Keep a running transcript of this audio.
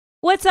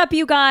What's up,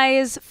 you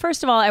guys?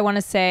 First of all, I want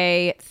to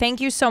say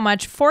thank you so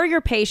much for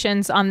your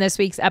patience on this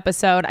week's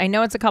episode. I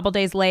know it's a couple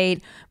days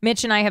late.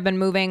 Mitch and I have been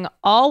moving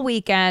all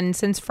weekend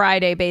since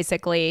Friday,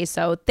 basically.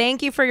 So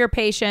thank you for your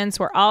patience.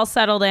 We're all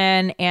settled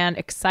in and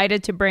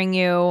excited to bring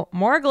you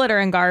more glitter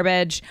and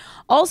garbage.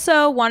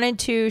 Also wanted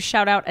to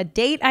shout out a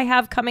date I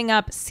have coming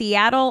up,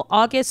 Seattle,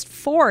 August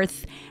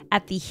 4th.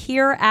 At the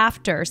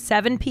Hereafter,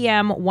 7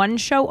 p.m., one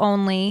show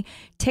only.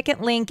 Ticket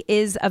link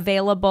is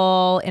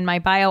available in my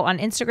bio on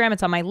Instagram.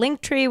 It's on my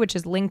Linktree, which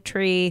is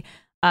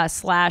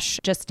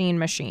Linktree/Justine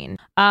Machine.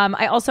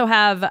 I also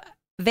have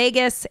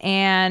Vegas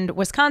and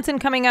Wisconsin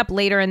coming up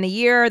later in the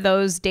year.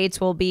 Those dates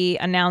will be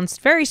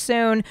announced very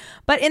soon.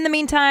 But in the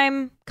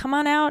meantime, come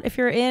on out if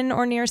you're in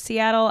or near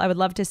Seattle. I would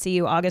love to see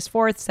you August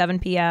 4th, 7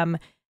 p.m.,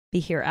 the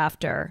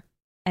Hereafter.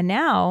 And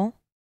now,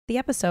 the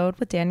episode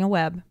with Daniel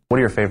Webb. What are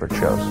your favorite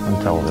shows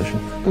on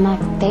television? My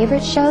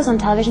favorite shows on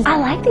television? I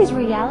like these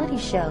reality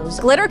shows.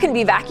 Glitter can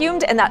be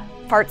vacuumed and that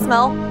fart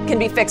smell can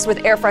be fixed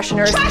with air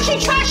fresheners. Trashy,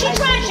 trashy,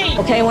 trashy!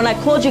 Okay, when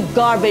I called you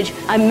garbage,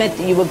 I meant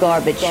that you were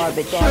garbage.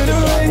 Garbage.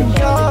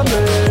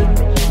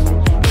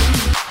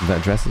 That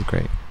dress is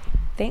great.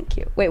 Thank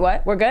you. Wait,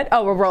 what? We're good?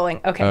 Oh, we're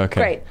rolling. Okay.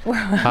 Great.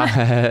 What's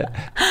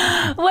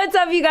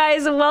up, you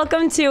guys?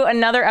 Welcome to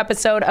another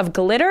episode of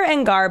Glitter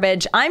and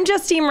Garbage. I'm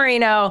Justine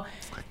Marino.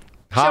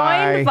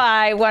 Hi. Joined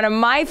by one of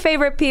my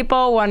favorite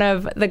people, one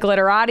of the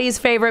Glitterati's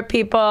favorite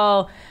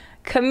people,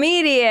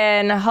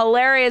 comedian,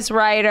 hilarious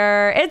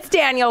writer. It's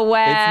Daniel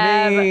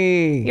Webb. It's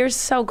me. You're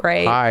so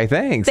great. Hi,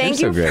 thanks.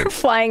 Thank you You're so for great.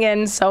 flying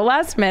in so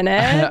last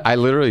minute. I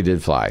literally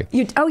did fly.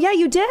 Oh, yeah,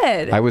 you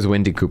did. I was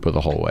Wendy Koopa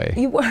the whole way.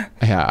 You were.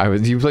 Yeah, I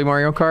was. Do you play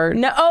Mario Kart?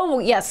 No. Oh,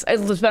 yes.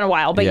 It's been a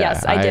while, but Yeah,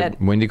 yes, I did.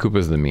 Wendy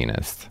Koopa's the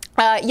meanest.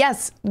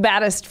 Yes,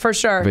 baddest for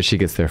sure. But she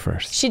gets there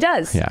first. She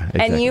does. Yeah,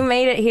 exactly. And you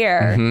made it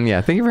here. Yeah,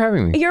 thank you for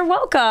having me. You're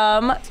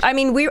welcome. I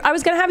mean, I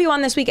was going to have you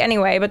on this week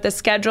anyway, but the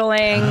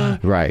scheduling,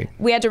 Right.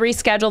 we had to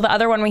reschedule the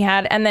other one we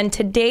had. And then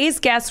today's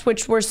guests,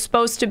 which were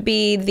supposed to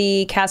be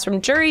the cast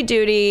from Jury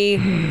Duty,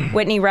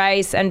 Whitney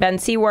Rice and Ben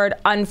Seward,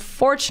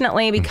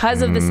 unfortunately,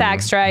 because of the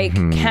SAG strike,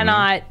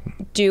 cannot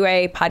do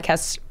a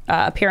podcast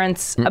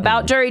appearance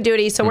about Jury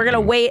Duty. So we're going to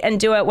wait and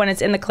do it when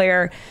it's in the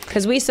clear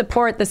because we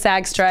support the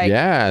SAG strike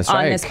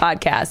on this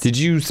podcast. Did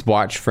you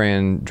watch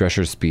Fran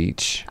Drescher's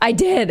speech? I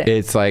did.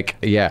 It's like,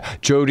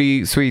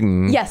 Jodie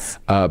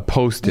Sweetin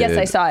posted Yes,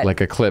 I saw it. like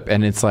a clip,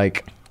 and it's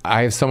like,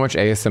 I have so much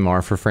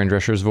ASMR for Fran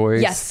Drescher's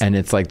voice. Yes. And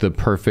it's like the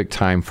perfect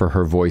time for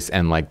her voice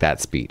and like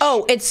that speech.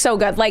 Oh, it's so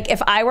good. Like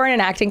if I were in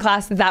an acting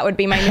class, that would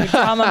be my new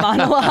drama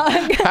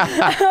monologue.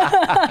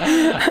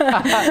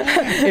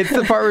 It's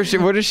the part where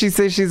what does she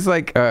say? She's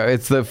like,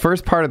 it's the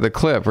first part of the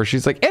clip where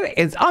she's like, it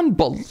is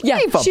unbelievable. Yeah,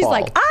 she's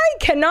like, I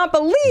cannot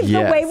believe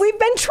the way we've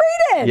been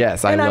treated.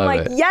 Yes, I and love I'm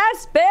like, it.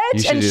 yes,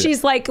 bitch. And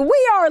she's like,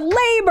 we are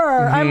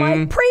labor. I'm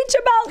like, preach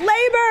about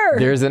labor.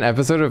 There's an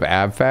episode of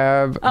Ab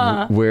Fab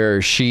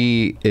where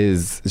she's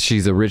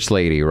a rich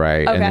lady,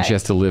 right? And then she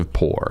has to live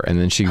poor. And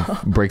then she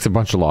breaks a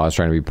bunch of laws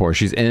trying to be poor.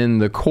 She's in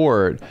the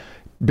court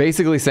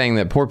basically saying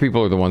that poor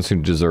people are the ones who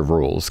deserve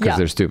rules because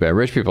they're stupid.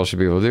 Rich people should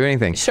be able to do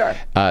anything. Sure.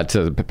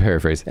 To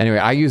paraphrase. Anyway,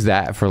 I use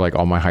that for like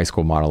all my high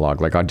school monologue,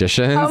 like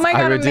auditions. Oh my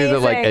God, I would do the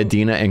like amazing.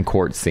 Adina in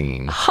court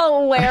scene.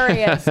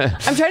 Hilarious.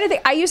 I'm trying to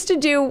think. I used to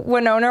do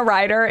Winona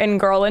Ryder in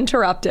Girl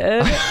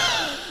Interrupted.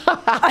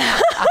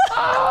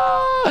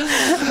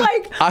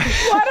 Like,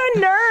 what a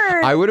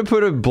nerd. I would have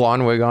put a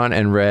blonde wig on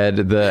and read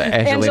the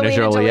Angelina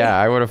Jolie. Yeah,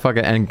 I would have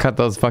and cut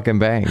those fucking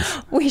bangs.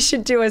 We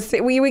should do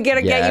we would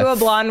get you a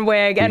blonde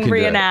wig and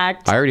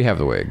reenact. I already have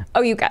the wig.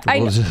 Oh, you got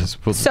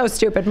so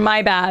stupid.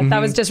 My bad. That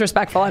was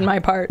disrespectful on my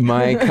part.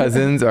 My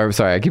cousins, or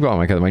sorry, I keep calling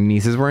my cousins. My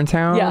nieces were in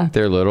town. Yeah.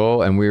 They're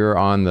little, and we were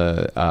on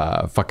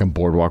the fucking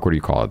boardwalk. What do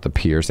you call it? The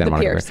pier, Santa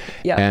Monica. Piers.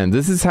 Yeah. And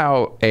this is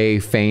how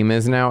fame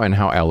is now, and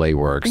how LA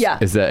works. Yeah.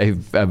 Is that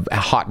a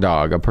hot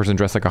dog, a person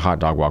dressed like a hot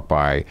dog, walked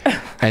by,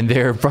 and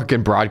they're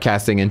fucking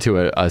broadcasting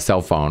into a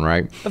cell phone,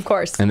 right? Of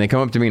course. And they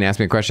come up to me and ask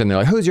me a question. They're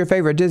like, "Who's your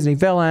favorite Disney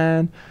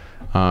villain?"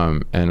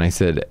 And I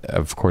said,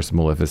 "Of course,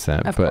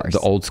 Maleficent, but course. the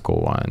old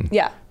school one.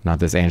 Yeah. Not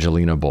this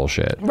Angelina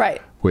bullshit."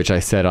 Right. Which I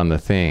said on the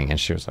thing, and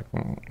she was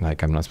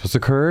like, I'm not supposed to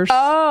curse.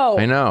 Oh.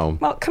 I know.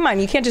 Well, come on.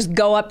 You can't just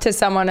go up to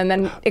someone and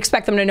then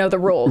expect them to know the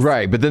rules.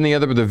 Right. But then the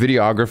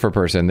videographer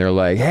person, they're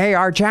like, hey,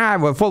 our chat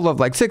full of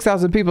like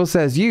 6,000 people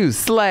says you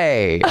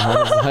slay. And I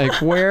was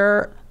like,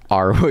 where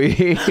are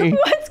we? What's going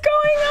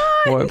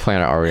on? What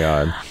planet are we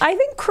on? I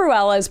think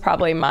Cruella is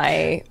probably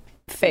my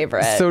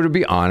favorite. So to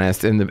be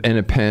honest, in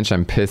a pinch,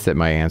 I'm pissed at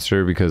my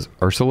answer because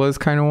Ursula's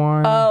kind of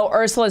one. Oh,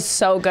 Ursula's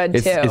so good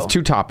too. It's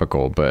too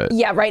topical, but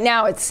yeah, right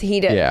now it's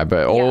heated. yeah,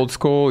 but old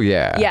school,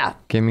 yeah. Yeah.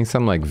 Give me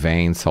some like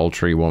vain,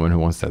 sultry woman who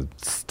wants to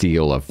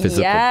steal a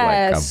physical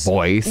like a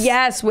voice.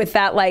 Yes, with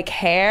that like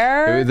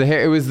hair. It was the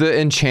hair. It was the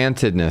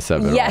enchantedness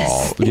of it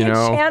all. The You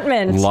know,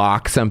 enchantment.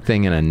 lock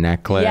something in a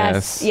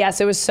necklace. Yes,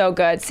 it was so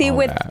good. See, All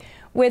with that.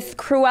 With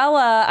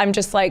Cruella, I'm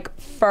just like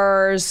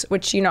furs,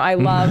 which, you know, I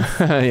love.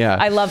 Yeah.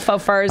 I love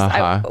faux furs,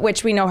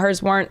 which we know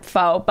hers weren't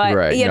faux,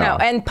 but, you know,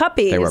 and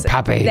puppies. They were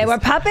puppies.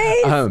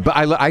 But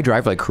I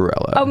drive like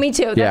Cruella. Oh, me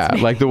too. That's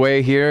me. Like the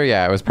way here,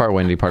 it was part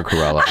Wendy, part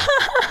Cruella.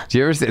 Do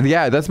you ever see?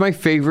 Yeah, that's my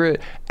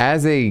favorite.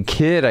 As a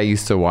kid, I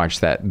used to watch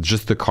that,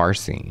 just the car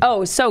scene.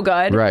 Oh, so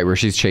good. Right, where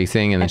she's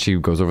chasing and then she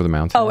goes over the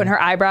mountain. Oh, and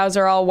her eyebrows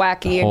are all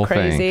wacky and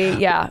crazy. Thing.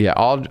 Yeah.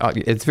 Yeah,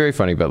 it's very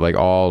funny, but like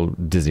all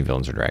Disney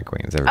villains are drag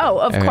queens.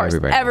 Of course.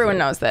 Everyone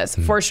knows this,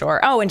 for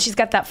sure. Oh, and she's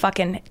got that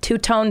fucking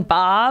two-tone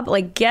bob.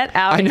 Like, get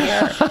out of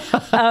here.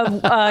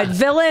 A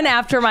villain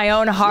after my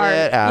own heart,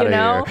 get out you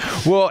know?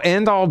 Of here. Well,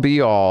 end all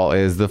be all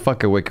is the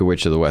fucking Wicked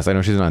Witch of the West. I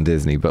know she's not on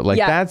Disney, but like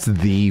that's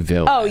the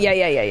villain. Oh,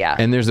 yeah.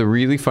 And there's a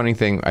really funny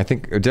thing. I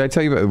think, did I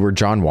tell you about where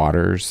John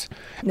Waters?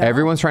 No.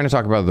 Everyone's trying to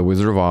talk about The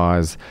Wizard of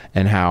Oz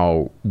and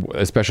how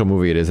a special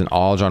movie it is, and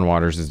all John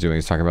Waters is doing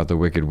is talking about the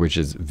Wicked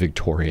Witch's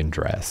Victorian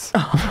dress,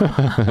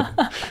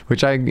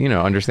 which I,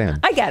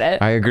 understand. I get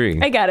it. I agree.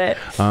 I get it.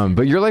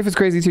 But your life is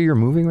crazy too. You're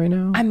moving right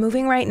now. I'm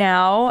moving right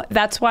now.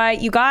 That's why,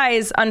 you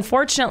guys,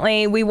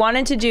 unfortunately, we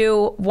wanted to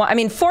do.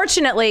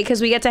 Fortunately,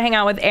 because we get to hang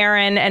out with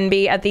Aaron and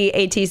be at the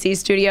ATC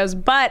studios.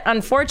 But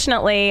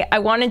unfortunately, I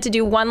wanted to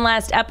do one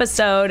last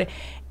episode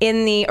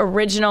in the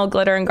original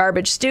Glitter and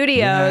Garbage studios.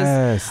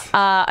 Yes.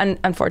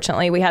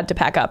 Unfortunately, we had to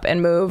pack up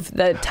and move.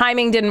 The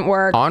timing didn't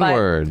work.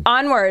 Onward.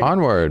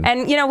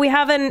 And, we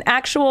have an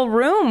actual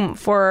room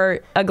for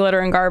a Glitter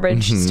and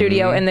Garbage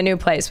studio in the new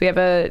place.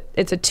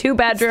 It's a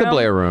 2-bedroom. It's the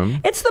Blair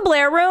room. It's the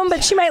Blair room,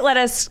 but she might let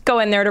us go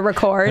in there to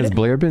record. Has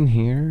Blair been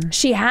here?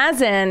 She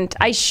hasn't.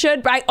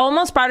 I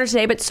almost brought her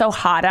today, but it's so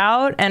hot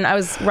out and I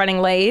was running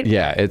late.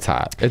 Yeah, it's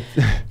hot.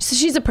 So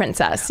she's a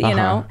princess, you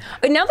know?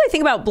 But now that I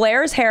think about,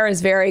 Blair's hair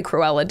is very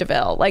Cruella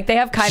DeVille. Like, they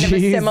have kind of a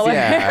similar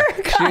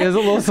haircut. She has a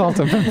little salt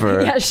and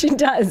pepper. Yeah, she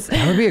does.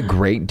 That would be a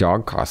great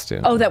dog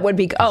costume. Oh, that would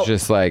be. Oh,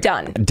 just like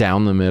done.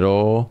 Down the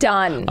middle.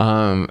 Done.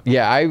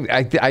 Yeah,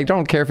 I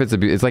don't care if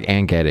it's like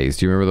Aunt Geddes.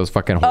 Do you remember those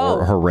fucking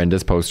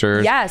horrendous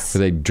posters? Yes. Where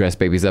they dress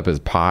babies up as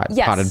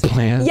potted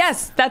plants?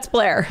 Yes, that's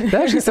Blair. That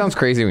actually sounds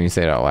crazy when you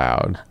say it out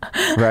loud,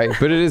 right?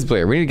 But it is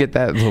Blair. We need to get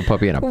that little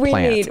puppy in a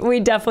plant. We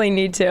definitely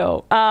need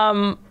to.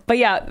 But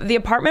yeah, the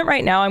apartment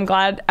right now, I'm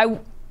glad.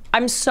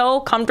 I'm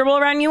so comfortable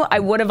around you. I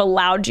would have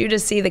allowed you to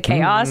see the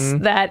chaos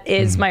that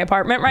is my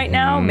apartment right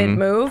now,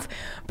 mid-move.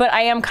 But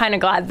I am kind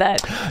of glad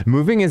that...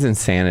 Moving is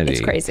insanity.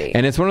 It's crazy.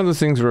 And it's one of those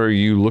things where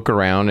you look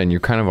around and you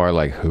kind of are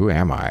like, who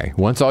am I?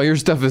 Once all your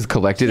stuff is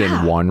collected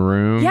in one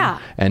room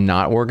and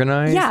not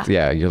organized,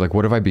 you're like,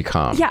 what have I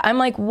become? Yeah, I'm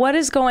like, what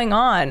is going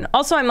on?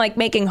 Also, I'm like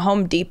making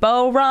Home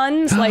Depot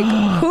runs. Like,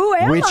 who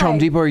am I? Which Home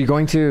Depot are you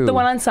going to? The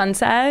one on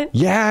Sunset.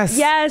 Yes.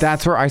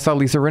 That's where I saw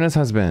Lisa Rinna's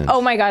husband. Oh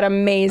my God,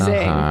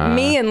 amazing.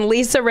 Me and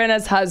Lisa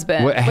Rinna's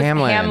husband.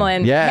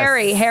 Hamlin. Yes.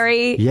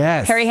 Harry.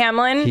 Yes. Harry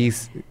Hamlin.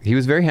 He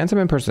was very handsome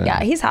in person.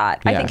 Yeah, he's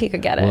hot. I think he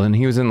could get it. Well, and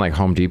he was in like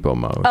Home Depot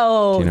mode.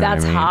 Oh, you know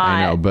that's hot.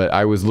 I know, but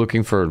I was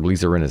looking for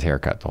Lisa Rinna's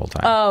haircut the whole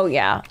time. Oh,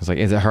 yeah. I was like,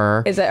 is it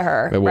her? Is it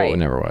her? Well, right. It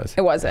never was.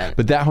 It wasn't.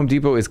 But that Home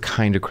Depot is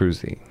kind of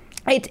cruisy.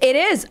 It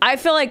is. I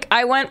feel like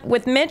I went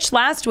with Mitch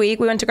last week.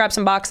 We went to grab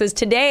some boxes.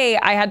 Today,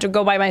 I had to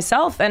go by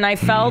myself, and I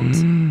felt...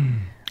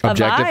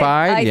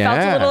 Objectified? I felt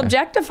a little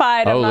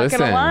objectified. I'm not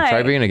going to lie.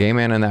 Try being a gay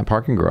man in that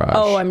parking garage.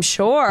 Oh, I'm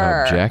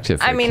sure.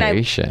 Objectification. I mean,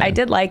 I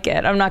did like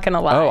it. I'm not going to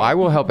lie. Oh, I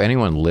will help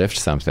anyone lift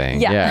something.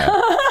 Yeah.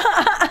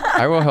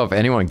 I will help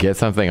anyone get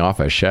something off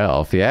a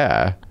shelf.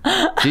 Yeah.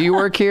 Do you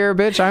work here,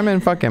 bitch? I'm in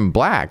fucking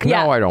black.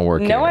 Yeah. No, I don't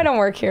work here. No, I don't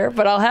work here,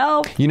 but I'll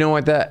help. You know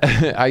what?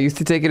 I used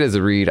to take it as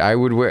a read. I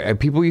would wear.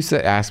 People used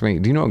to ask me,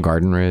 "Do you know what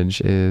Garden Ridge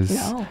is?"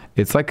 No.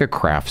 It's like a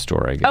craft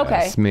store, I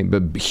guess. Okay.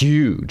 But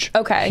huge.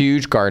 Okay.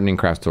 Huge gardening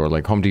craft store,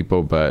 like Home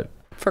Depot, but.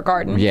 For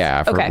gardens?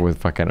 Yeah, with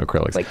fucking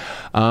acrylics. Like,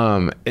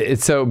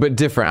 it's so, but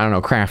different. I don't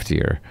know,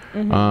 craftier.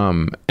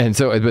 And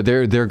so, but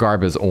their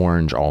garb is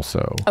orange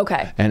also.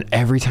 Okay. And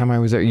every time I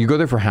was there, you go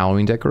there for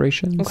Halloween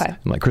decorations. Okay.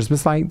 And like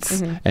Christmas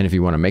lights. And if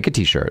you want to make a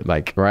t-shirt,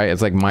 like, right?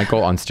 It's like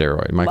Michael on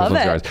steroids. Michael's on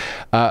steroids.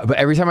 But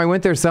every time I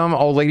went there, some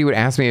old lady would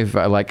ask me if,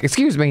 like,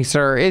 excuse me,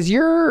 sir, is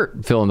your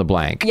fill in the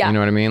blank? Yeah. You know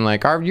what I mean?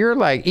 Like, are you're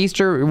like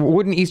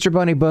wooden Easter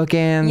bunny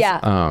bookends?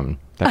 Yeah.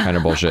 That kind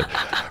of bullshit.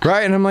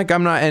 Right? And I'm like,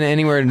 I'm not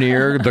anywhere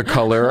near the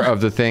color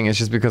of the thing. It's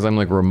just because I'm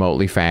like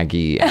remotely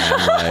faggy. And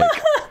I'm like,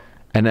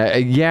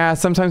 and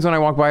sometimes when I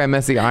walk by a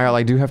messy aisle,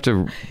 I do have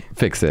to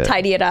fix it.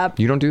 Tidy it up.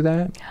 You don't do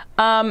that?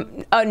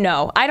 Oh,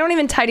 no. I don't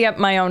even tidy up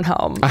my own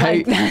home.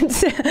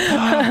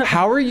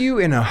 How are you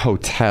in a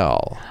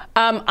hotel?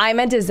 I'm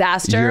a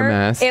disaster. You're a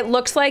mess. It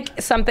looks like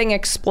something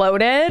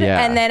exploded,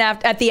 and then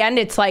at the end,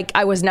 it's like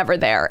I was never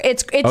there.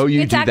 It's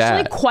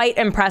actually quite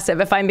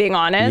impressive, if I'm being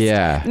honest.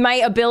 Yeah. My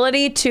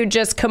ability to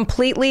just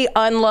completely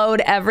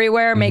unload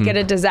everywhere, make it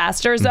a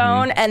disaster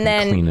zone, and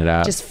then clean it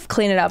up. just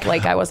clean it up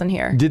like I wasn't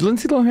here. Did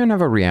Lindsay Lohan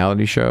have a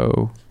reality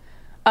show?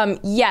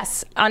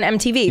 Yes, on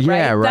MTV,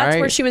 Yeah, right? That's right?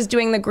 where she was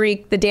doing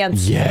the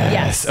dance.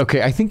 Yes.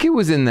 Okay. I think it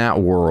was in that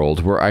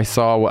world where I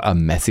saw a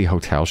messy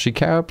hotel she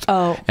kept.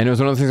 Oh. And it was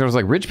one of those things where I was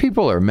like, rich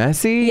people are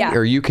messy? Yeah.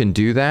 Or you can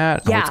do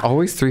that? Yeah. Oh, it's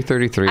always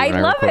 3:33 when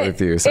I love record it.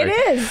 with you. Sorry.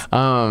 It is.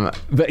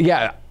 But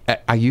yeah,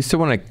 I used to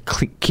want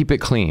to keep it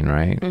clean,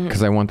 right?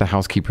 Because I want the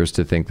housekeepers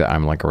to think that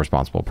I'm like a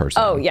responsible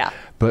person. Oh, yeah.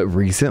 But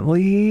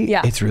recently,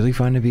 it's really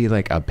fun to be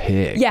like a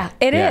pig. Yeah,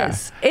 it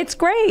is. It's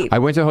great. I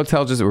went to a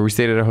hotel where we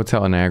stayed at a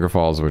hotel in Niagara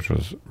Falls, which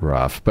was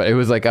rough. But it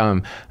was like,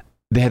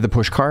 they had the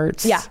push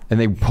carts. Yeah. And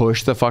they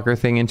push the fucker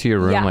thing into your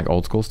room, Yeah. like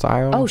old school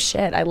style. Oh,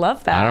 shit. I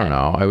love that. I don't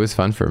know. It was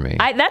fun for me.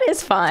 That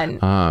is fun.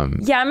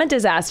 Yeah, I'm a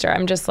disaster.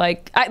 I'm just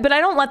like, but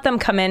I don't let them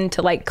come in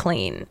to like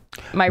clean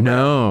my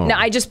room. No,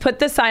 I just put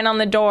the sign on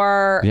the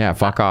door. Yeah,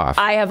 fuck off.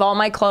 I have all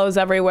my clothes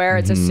everywhere.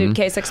 It's a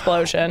suitcase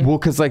explosion. Well,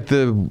 because like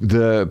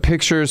the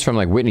pictures from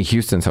like Whitney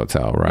Houston's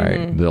hotel,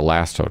 right? The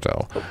last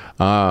hotel.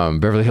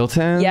 Beverly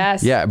Hilton.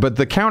 Yes. Yeah, but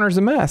the counter's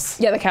a mess.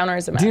 Yeah, the counter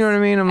is a mess. Do you know what I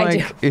mean? I'm I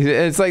like,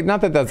 it's like,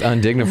 not that that's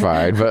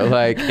undignified, but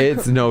like,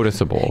 it's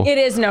noticeable. It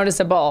is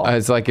noticeable.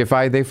 It's like if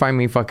they find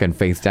me fucking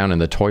face down in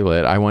the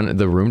toilet, I want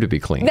the room to be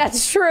clean.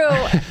 That's true.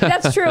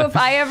 That's true. If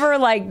I ever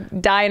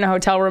like die in a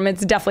hotel room,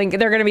 it's definitely,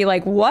 they're going to be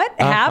like, what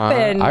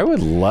happened? I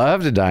would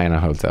love to die in a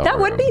hotel That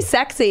room. would be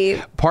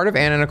sexy. Part of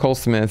Anna Nicole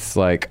Smith's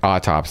like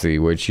autopsy,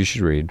 which you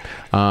should read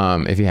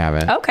if you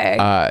haven't. Okay.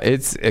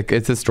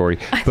 It's a story,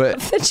 but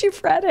That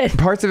you've read it.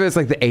 parts of it's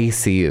like the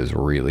AC is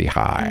really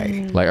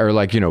high, like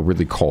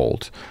really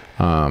cold.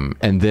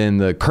 And then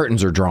the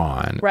curtains are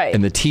drawn, Right.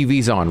 and the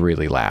TV's on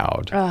really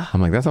loud.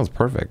 I'm like, that sounds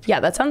perfect. Yeah,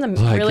 that sounds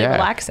Like, really yeah.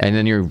 relaxing. And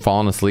then you're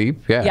falling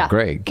asleep. Yeah, Yeah.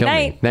 great. Kill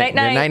Night, me. night,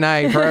 night.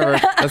 Night, forever.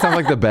 That sounds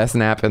like the best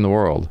nap in the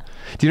world.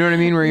 Do you know what I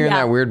mean? Where you're in Yeah.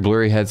 that weird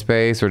blurry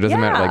headspace, or it doesn't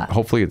matter. Yeah. Like,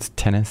 hopefully it's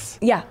tennis.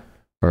 Yeah.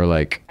 Or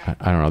like,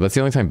 I don't know. That's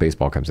the only time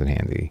baseball comes in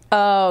handy.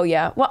 Oh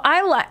yeah. Well,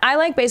 I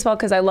like baseball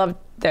because I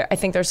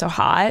think they're so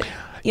hot.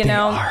 You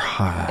know, They are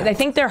hot. I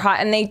think they're hot,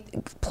 and they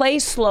play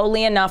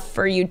slowly enough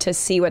for you to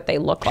see what they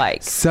look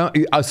like. So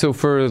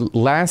for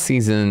last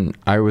season,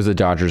 I was a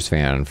Dodgers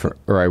fan,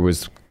 or I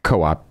was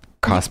co-op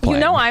cosplaying. You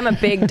know, I'm a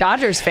big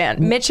Dodgers fan.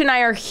 Mitch and I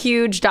are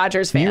huge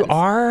Dodgers fans. You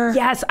are?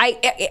 Yes.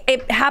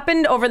 It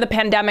happened over the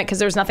pandemic because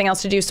there was nothing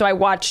else to do, so I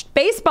watched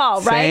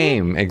baseball. Right?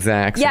 Same,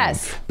 exact. Same.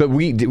 Yes. But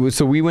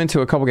we went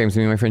to a couple games.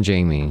 Me and my friend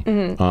Jamie.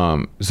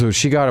 So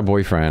she got a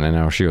boyfriend, and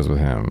now she goes with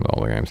him to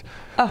all the games.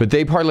 But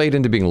they parlayed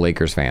into being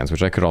Lakers fans,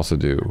 which I could also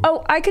do.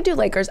 Oh, I could do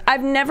Lakers.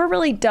 I've never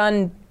really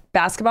done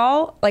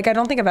basketball. Like, I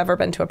don't think I've ever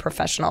been to a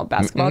professional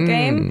basketball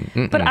game,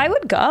 but I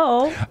would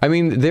go. I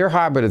mean, they're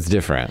hot, but it's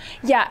different.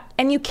 Yeah,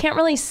 and you can't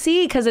really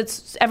see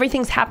because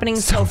everything's happening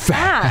so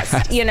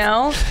fast, you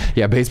know?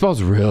 Yeah,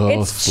 baseball's real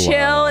It's slow.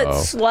 chill,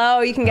 it's slow.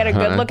 You can get a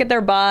good look at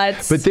their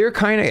butts. But they're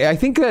kind of, I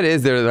think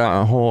they're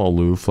that whole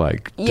aloof,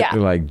 like,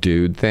 like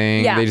dude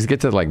thing. Yeah. They just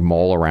get to like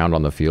mull around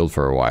on the field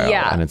for a while.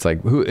 Yeah. And it's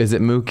like, who is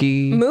it?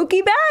 Mookie?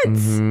 Mookie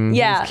Betts.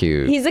 Yeah. He's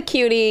cute. He's a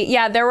cutie.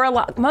 Yeah, there were a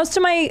lot. Most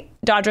of my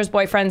Dodgers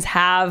boyfriends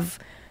have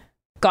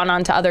gone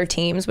on to other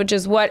teams, which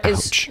is what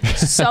is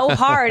so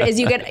hard is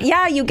you get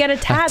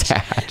attached.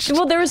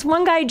 Well, there was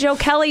one guy, Joe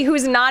Kelly,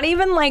 who's not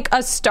even like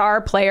a star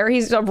player.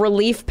 He's a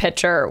relief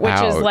pitcher,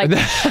 which is like,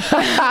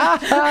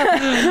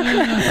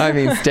 I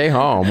mean, stay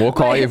home. We'll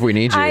call you if we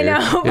need you. I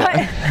know, but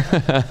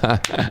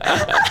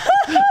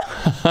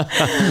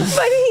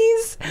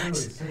he's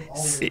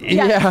you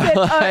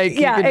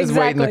can just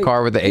wait in the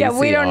car with the AC Yeah,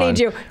 we don't need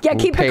you. Yeah,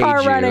 keep the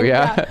car running.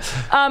 Yeah.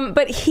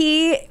 But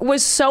he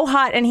was so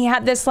hot, and he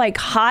had this like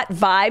hot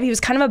vibe. He was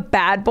kind of a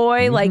bad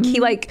boy. Like he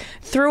like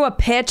threw a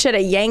pitch at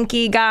a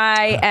Yankee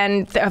guy,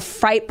 and a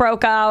fight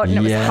broke out, and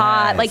it was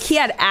hot. Like he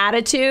had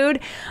attitude,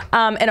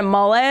 and a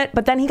mullet.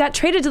 But then he got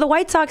traded to the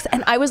White Sox,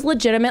 and I was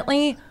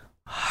legitimately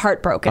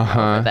heartbroken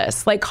over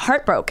this. Like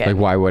heartbroken. Like,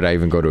 why would I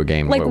even go to a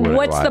game? Like,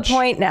 what's the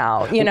point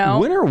now? You know?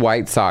 When are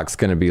White Sox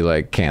going to be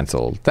like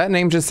canceled? That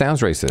name just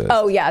sounds racist.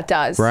 Oh yeah, it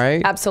does.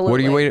 Right? Absolutely.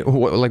 What do you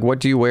what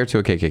do you wear to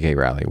a KKK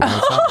rally?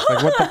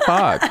 Like, what the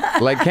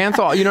fuck? Like,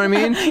 cancel. You know what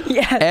I mean?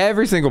 Yes.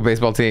 Every single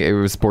baseball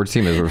team, sports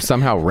team is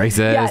somehow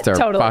racist or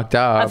totally. fucked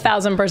up.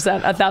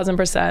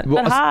 1,000%.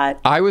 Well, but hot.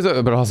 I was,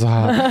 but also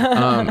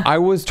hot. I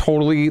was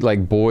totally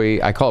like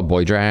I call it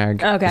boy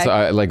drag. Okay. So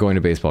I, like going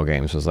to baseball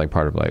games was like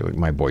part of like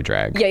my boy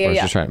drag. Yeah. I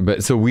was just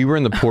but so we were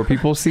in the poor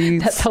people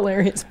seats. That's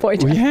hilarious. Boy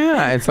drag.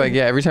 Yeah, it's like,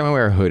 every time I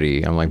wear a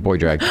hoodie, I'm like, boy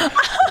drag.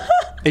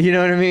 You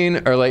know what I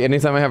mean? Or like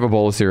anytime I have a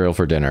bowl of cereal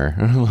for dinner,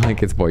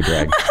 like, it's boy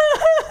drag.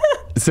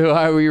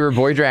 So we were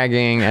boy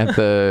dragging at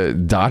the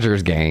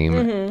Dodgers game,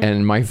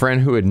 and my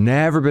friend who had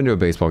never been to a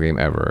baseball game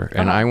ever,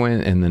 and I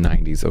went in the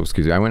 90s. Oh,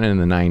 excuse me. I went in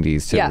the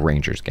 90s to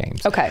Rangers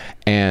games. Okay.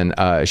 And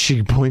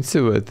she points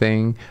to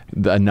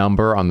a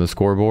number on the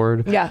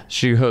scoreboard. Yeah.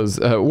 She goes,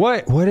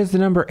 what does the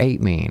number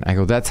 8 mean? I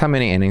go, that's how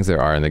many innings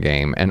there are in the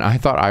game. And I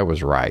thought I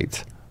was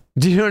right.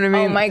 Do you know what I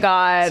mean? Oh my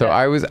God. So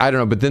I don't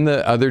know. But then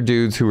the other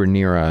dudes who were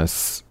near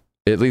us,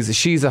 at least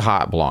she's a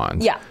hot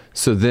blonde. Yeah.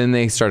 So then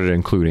they started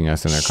including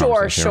us in their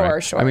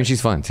conversation. Sure. I mean,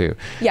 she's fun too.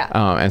 Yeah.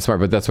 And smart,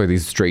 but that's why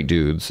these straight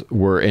dudes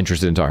were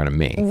interested in talking to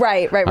me.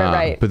 Right.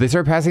 But they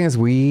started passing us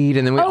weed,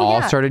 and then we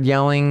all started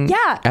yelling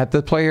at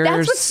the players.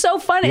 That's what's so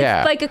fun.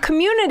 It's like a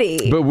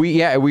community. But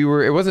we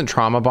were, it wasn't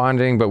trauma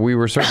bonding, but we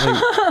were certainly,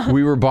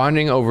 we were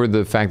bonding over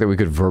the fact that we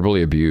could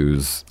verbally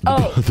abuse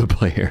the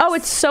players. Oh,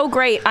 it's so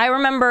great. I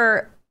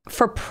remember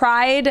for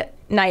Pride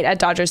night at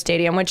Dodger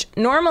Stadium, which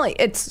normally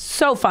it's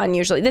so fun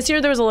usually. This year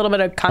there was a little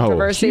bit of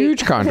controversy.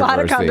 Huge controversy. A lot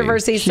of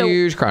controversy.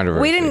 Huge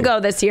controversy. We didn't go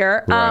this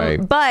year, Right.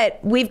 but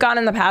we've gone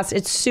in the past.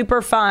 It's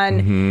super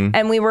fun.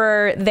 And we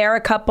were there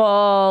a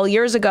couple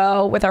years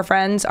ago with our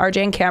friends,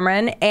 RJ and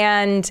Cameron,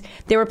 and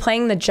they were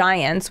playing the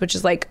Giants, which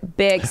is like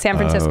big San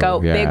Francisco,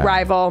 big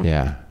rival.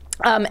 Yeah.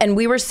 And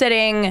we were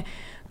sitting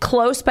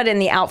close but in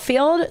the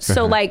outfield,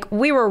 so like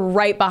we were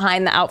right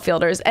behind the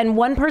outfielders, and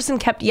one person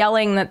kept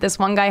yelling that this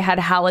one guy had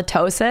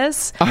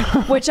halitosis,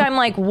 which I'm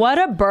like, what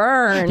a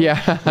burn.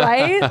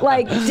 Right,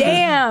 like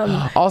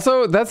damn.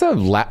 Also, that's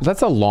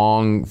a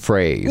long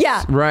phrase.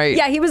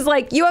 Right. He was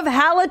like, you have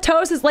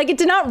halitosis, like it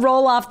did not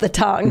roll off the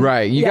tongue.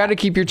 Right. You got to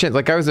keep your chin.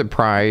 Like I was at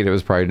Pride, it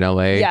was Pride in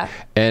LA,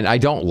 and I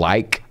don't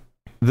like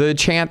the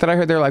chant that I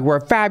heard. They're like,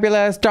 we're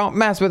fabulous, don't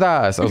mess with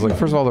us. I was like,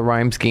 first of all, the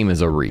rhyme scheme is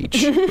a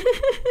reach.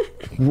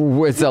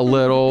 It's a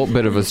little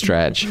bit of a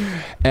stretch.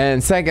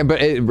 And second,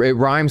 but it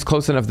rhymes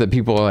close enough that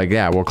people are like,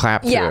 yeah, we'll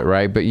clap to it,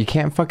 right? But you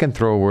can't fucking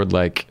throw a word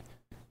like,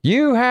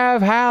 you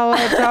have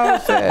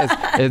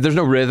halitosis. There's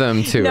no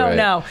rhythm to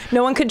it.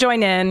 No one could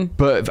join in.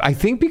 But I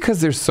think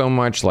because there's so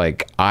much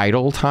like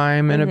idle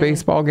time in a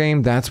baseball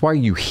game, that's why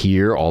you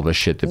hear all the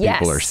shit that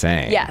people are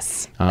saying.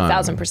 Yes,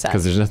 1,000%.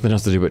 Because there's nothing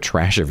else to do but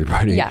trash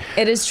everybody. Yeah,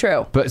 it is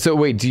true. But so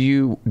wait, do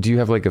you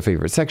have like a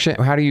favorite section?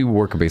 How do you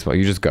work a baseball?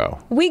 You just go.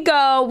 We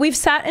go. We've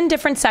sat in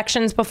different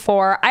sections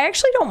before. I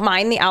actually don't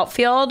mind the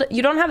outfield.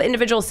 You don't have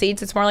individual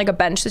seats. It's more like a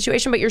bench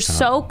situation, but you're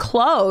so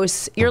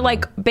close. You're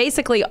like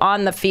basically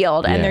on the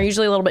field, and they're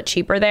usually a little bit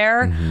cheaper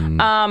there.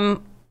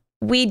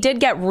 We did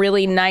get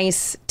really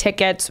nice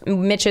tickets.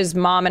 Mitch's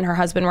mom and her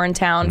husband were in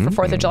town for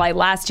 4th of July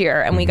last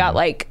year, and we got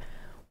like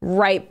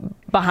right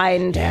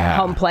behind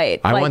home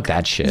plate. I like, want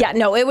that shit. Yeah,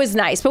 no, it was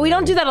nice, but we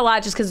don't do that a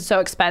lot just because it's so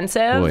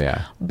expensive. Well,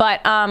 yeah.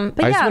 But I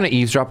just want to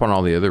eavesdrop on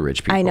all the other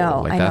rich people. I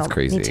know. Like, I that's know.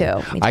 crazy. Me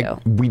too.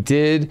 We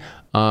did.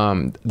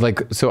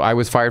 So I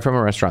was fired from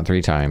a restaurant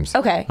 3 times.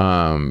 Okay.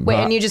 Wait,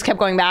 and you just kept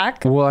going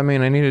back? Well, I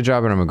mean, I need a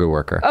job and I'm a good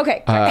worker.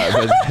 Okay.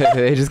 But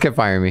they just kept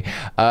firing me.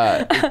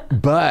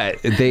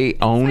 But they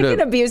owned an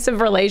abusive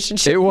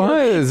relationship. It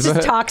was.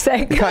 Just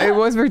toxic. It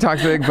was very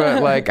toxic,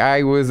 but like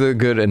I was a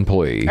good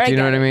employee. Do you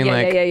know what I mean?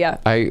 Yeah.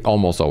 I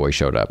almost always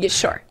showed up. Yeah,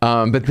 sure.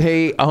 But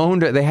they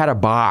had a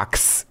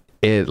box.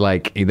 They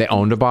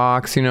owned a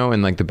box,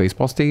 in like the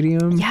baseball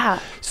stadium. Yeah.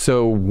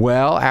 So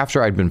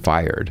after I'd been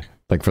fired,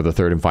 like for the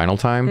 3rd and final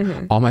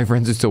time, all my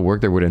friends who still work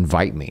there would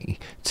invite me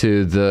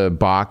to the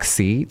box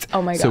seat.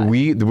 Oh my God. So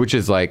which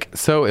is like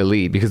so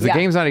elite because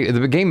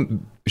the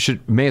game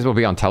may as well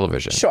be on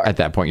television. Sure. At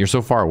that point, you're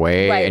so far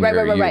away,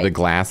 right. The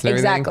glass and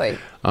everything. Exactly.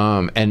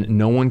 And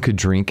no one could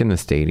drink in the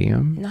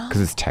stadium because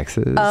it's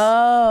Texas.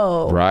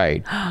 Oh.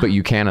 Right. But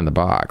you can in the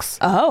box.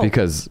 Oh.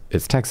 Because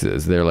it's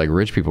Texas. They're like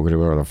rich people can do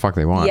whatever the fuck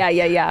they want.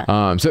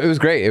 Yeah. So it was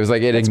great. It was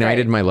like it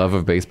ignited great. my love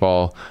of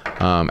baseball.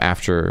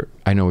 After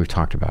I know we've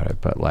talked about it,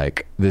 but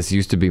like this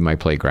used to be my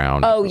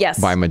playground. Oh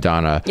yes. By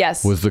Madonna.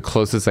 Yes. Was the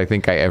closest I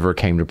think I ever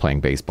came to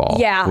playing baseball.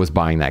 Yeah. Was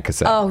buying that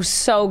cassette. Oh,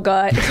 so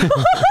good.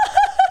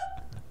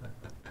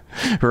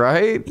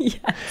 Right?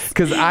 Yes.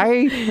 Because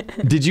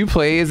did you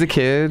play as a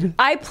kid?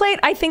 I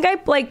think I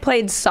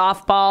played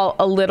softball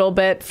a little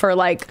bit for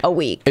like a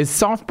week. Is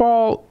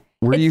softball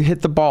where you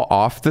hit the ball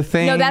off the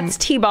thing? No, that's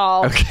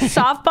t-ball. Okay.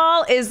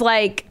 Softball is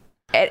like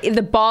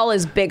the ball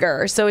is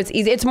bigger, so it's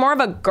easy. It's more of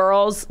a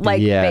girls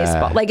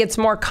baseball. Like it's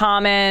more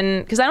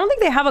common because I don't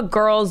think they have a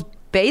girls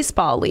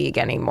baseball league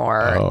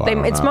anymore.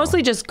 It's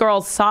mostly just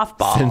girls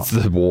softball. Since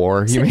the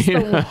war, you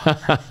mean?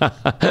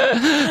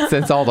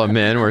 Since all the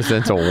men were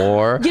sent to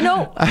war.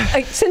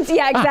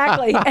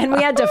 Exactly. And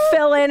we had to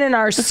fill in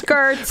our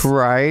skirts.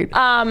 Right.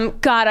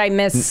 God, I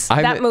miss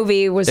that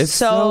movie. Was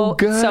so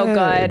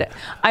good.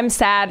 I'm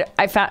sad.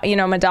 I found,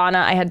 Madonna,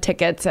 I had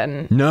tickets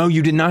and no,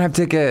 you did not have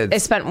tickets. I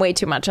spent way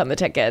too much on the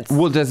tickets.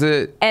 Well, does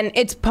it? And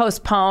it's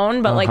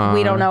postponed, but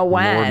we don't know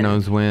when. Lord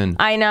knows when.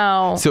 I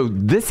know. So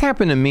this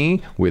happened to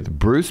me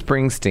with Bruce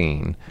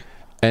Springsteen,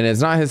 and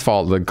it's not his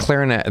fault. The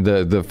clarinet,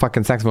 the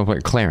fucking saxophone player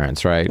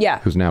Clarence, right? Yeah.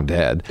 Who's now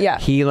dead. Yeah.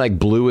 He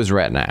blew his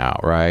retina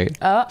out, right?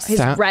 His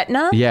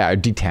retina? Yeah,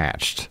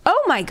 detached.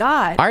 Oh my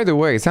God. Either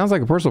way, it sounds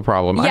like a personal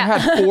problem. Yeah. I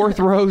had 4th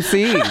row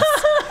seats.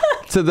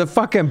 To the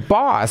fucking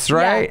boss,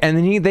 right? Yeah. And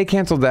then they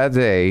canceled that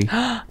day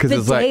because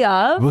it's day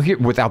like of?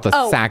 Without the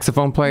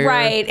saxophone player,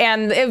 right?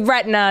 And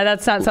retina,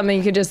 that's not something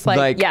you could just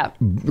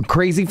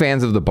Crazy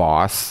fans of the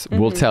boss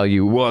will tell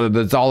you, well,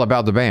 it's all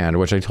about the band,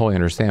 which I totally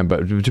understand.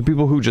 But to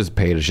people who just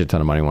paid a shit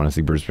ton of money want to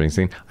see Bruce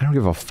Springsteen, I don't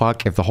give a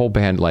fuck if the whole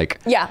band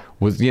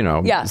was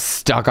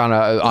stuck on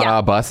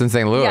a bus in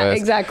St. Louis, yeah,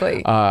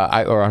 exactly,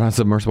 or on a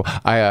submersible.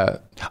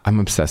 I'm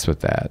obsessed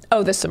with that.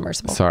 Oh, the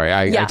submersible. Sorry,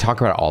 I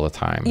talk about it all the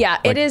time. Yeah,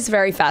 it is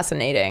very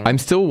fascinating. I'm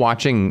still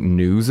watching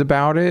news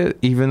about it,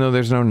 even though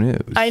there's no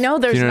news. I know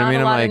there's not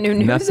a lot of new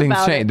news nothing's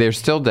about changed. it. They're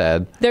still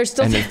dead. They're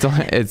still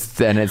dead. It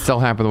still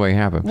happened the way it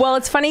happened. Well,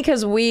 it's funny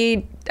because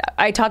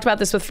I talked about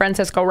this with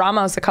Francisco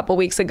Ramos a couple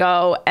weeks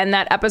ago, and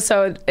that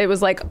episode, it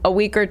was like a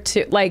week or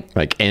two, like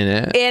in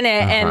it,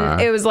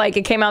 and it was like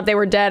it came out they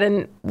were dead,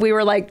 and we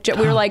were like,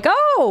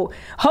 oh,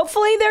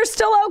 hopefully they're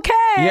still okay.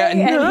 Yeah,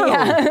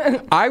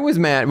 no. I was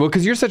mad. Well,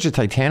 because you're such a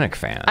Titanic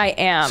fan. I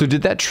am. So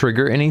did that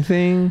trigger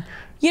anything?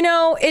 You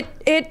know,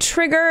 it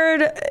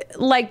triggered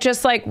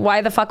just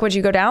why the fuck would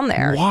you go down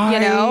there? Why? You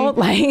know,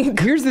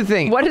 here's the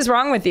thing. What is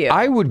wrong with you?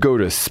 I would go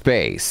to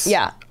space.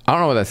 Yeah. I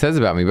don't know what that says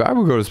about me, but I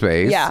would go to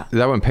space. Yeah.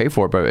 I wouldn't pay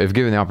for it, but if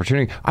given the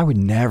opportunity, I would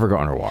never go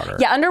underwater.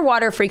 Yeah,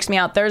 underwater freaks me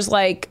out. There's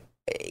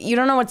you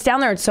don't know what's down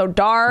there. It's so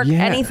dark.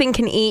 Yeah. Anything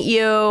can eat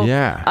you.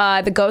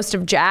 Yeah. The ghost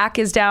of Jack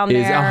is down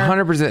there. Is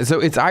 100%. So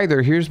it's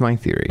either, here's my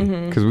theory,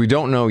 because we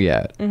don't know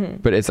yet,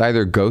 but it's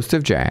either ghost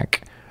of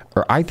Jack,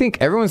 or I think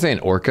everyone's saying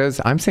orcas.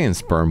 I'm saying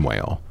sperm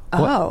whale.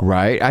 Oh.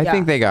 Right? I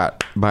think they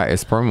got by a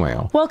sperm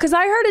whale. Well, because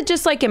I heard it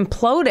just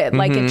imploded.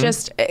 It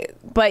just,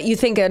 but you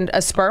think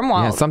a sperm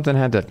whale. Yeah, something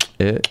had to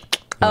nick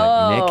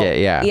it.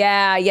 Yeah.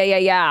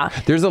 Yeah.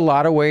 There's a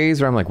lot of ways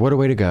where I'm like, what a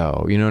way to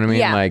go. You know what I mean?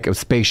 Yeah. Like a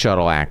space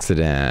shuttle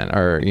accident,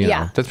 or, you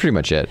know, that's pretty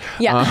much it.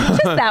 Yeah.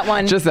 Just that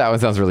one. Just that one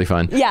sounds really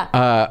fun.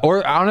 Yeah.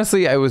 Or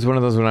honestly, I was one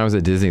of those when I was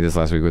at Disney this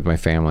last week with my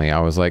family.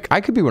 I was like,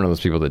 I could be one of those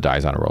people that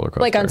dies on a roller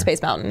coaster. Like on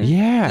Space Mountain.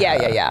 Yeah.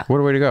 Yeah. What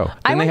a way to go.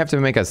 Then they have to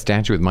make a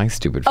statue with my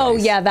stupid face. Oh,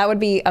 yeah. That would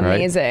be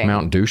amazing. Right?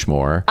 Mount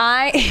Douchemore.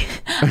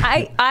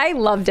 I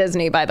love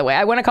Disney, by the way.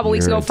 I went a couple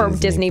weeks ago for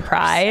Disney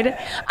Pride.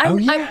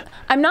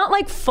 I'm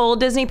not full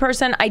Disney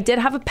person. I did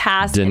have a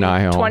pass in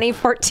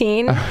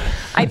 2014.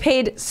 I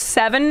paid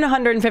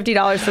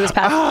 $750 for this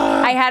pass.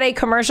 I had a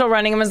commercial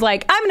running and was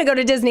like, I'm going to go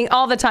to Disney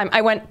all the time.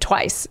 I went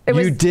twice.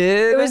 You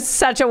did? It was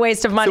such a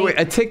waste of money. So wait,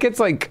 a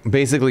ticket's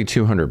basically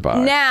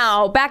 $200.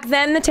 Now, back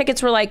then the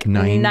tickets were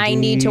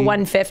 90 to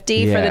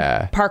 150 for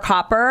the park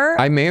hopper.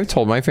 I may have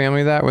told my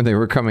family that when they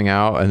were coming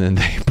out, and then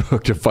they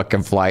booked a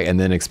fucking flight and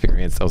then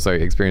experienced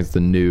the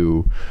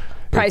new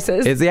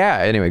prices.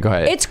 Anyway, go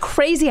ahead. It's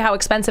crazy how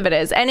expensive it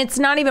is, and it's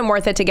not even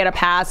worth it to get a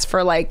pass for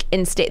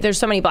in-state. There's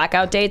so many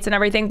blackout dates and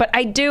everything, but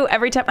I do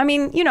every time. I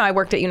mean, I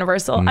worked at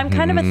Universal. I'm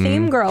kind of a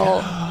theme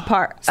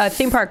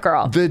park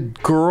girl. The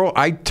girl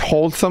I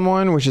told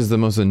someone, which is the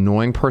most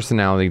annoying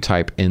personality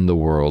type in the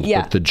world,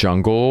 with the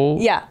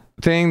jungle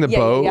thing, the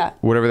boat,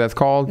 whatever that's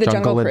called, the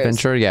jungle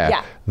adventure.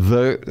 Yeah.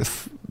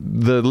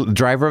 The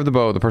driver of the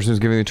boat, the person who's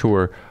giving the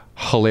tour,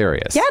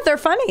 hilarious. Yeah, they're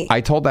funny.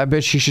 I told that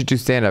bitch she should do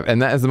stand-up,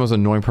 and that is the most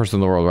annoying person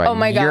in the world, right? Oh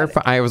my God.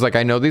 I was like,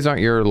 I know these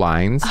aren't your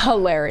lines.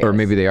 Hilarious. Or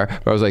maybe they are,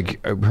 but I was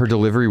like, her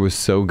delivery was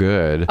so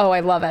good. Oh, I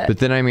love it. But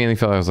then I immediately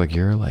felt, I was like,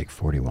 you're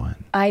 41.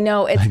 I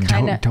know, it's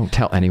kind of... Don't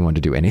tell anyone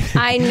to do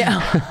anything. I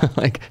know.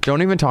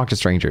 Don't even talk to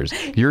strangers.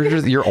 You're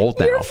old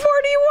now. You're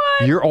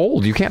 41. You're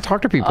old. You can't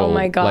talk to people. Oh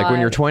my God. When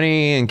you're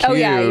 20 and cute. Oh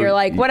yeah, you're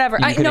whatever.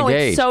 I know,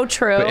 it's so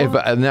true.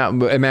 But now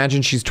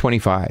imagine she's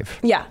 25.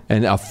 Yeah.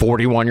 And a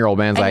 41-year-old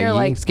man's and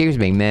like, excuse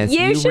me, miss.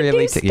 You should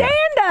really do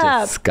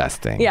stand-up.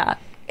 Disgusting. Yeah.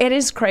 It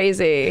is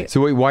crazy.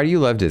 So wait, why do you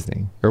love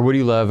Disney? Or what do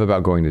you love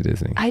about going to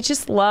Disney? I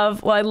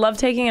love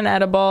taking an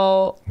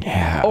edible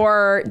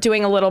or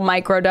doing a little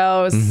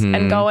microdose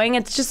and going.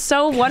 It's just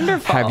so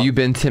wonderful. Have you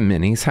been to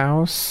Minnie's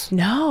house?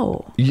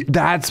 No.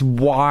 That's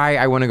why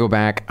I want to go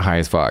back high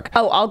as fuck.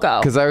 Oh, I'll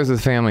go. Because I was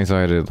with family, so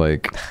I had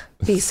to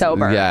be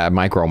sober. Yeah,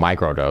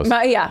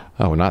 microdose. Yeah.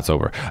 Oh, not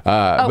sober.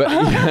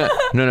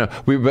 But no.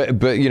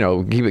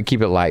 But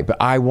keep it light. But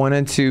I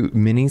wanted to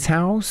Minnie's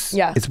house.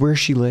 Yeah. It's where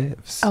she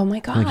lives. Oh my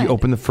God. You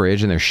open the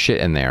fridge and there's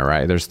shit in there,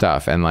 right? There's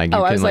stuff and you I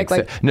can was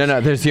no,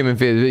 there's human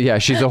food. Yeah,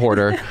 she's a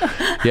hoarder.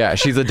 Yeah,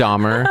 she's a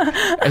Dahmer.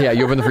 Yeah,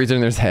 you open the freezer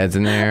and there's heads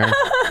in there.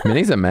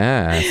 Minnie's a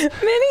mess.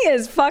 Minnie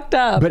is fucked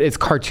up. But it's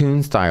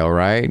cartoon style,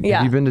 right? Yeah.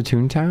 Have you been to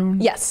Toontown?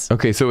 Yes.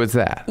 Okay, so it's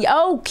that.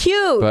 Oh,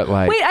 cute. But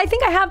wait, I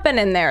think I have been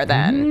in there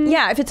then.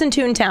 Yeah, if it's in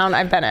Toontown,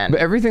 I've been in. But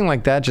everything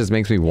like that just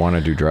makes me want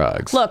to do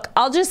drugs. Look,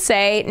 I'll just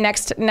say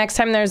next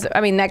time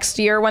next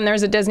year when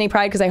there's a Disney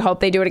Pride, because I hope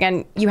they do it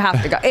again, you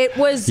have to go. It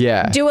was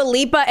Dua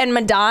Lipa and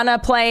Madonna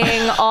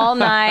playing all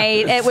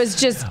night. It was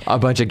just a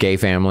bunch of gay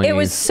families. It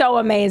was so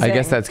amazing. I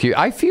guess that's cute.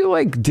 I feel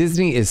like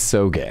Disney is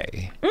so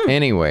gay.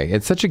 Anyway,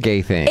 it's such a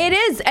gay thing. It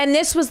is. And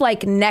this was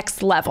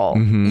next level.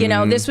 You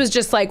know, this was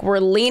just we're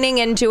leaning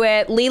into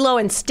it. Lilo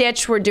and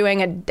Stitch were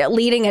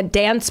leading a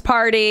dance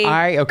party.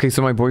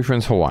 So my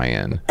boyfriend's Hawaiian.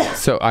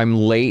 So I'm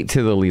late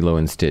to the Lilo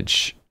and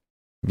Stitch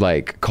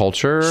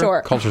culture.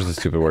 Sure. Culture's a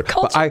stupid word.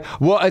 Culture.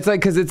 But it's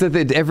because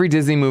every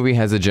Disney movie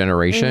has a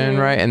generation,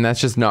 right? And that's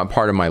just not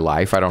part of my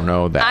life. I don't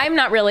know that. I'm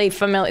not really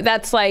familiar.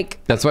 That's why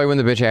when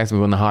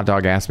the hot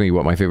dog asked me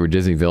what my favorite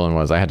Disney villain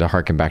was, I had to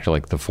harken back to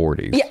the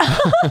 40s.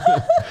 Yeah.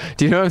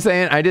 Do you know what I'm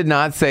saying? I did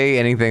not say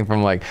anything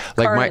from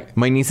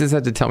my nieces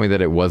had to tell me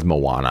that it was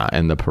Moana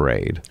and the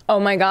parade. Oh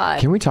my God.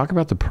 Can we talk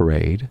about the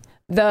parade?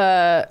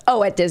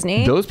 At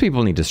Disney? Those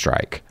people need to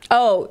strike.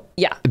 Oh,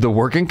 yeah. The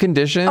working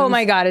conditions. Oh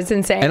my God, it's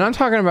insane. And I'm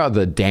talking about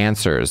the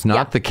dancers,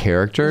 not the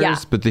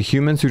characters, but the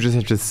humans who just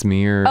have to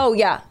smear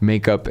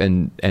makeup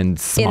and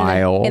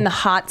smile. In the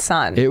hot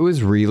sun. It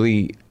was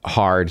really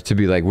hard to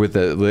be like with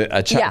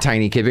a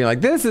tiny kid being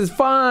like, this is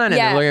fun. And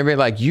they're looking at me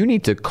like, you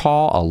need to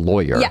call a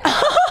lawyer.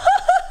 Yeah.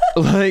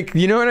 Like,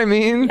 you know what I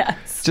mean?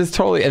 Yes. Just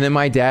totally. And then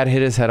my dad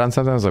hit his head on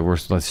something. I was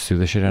like, let's sue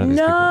the shit out of these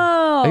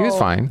people. He was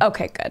fine.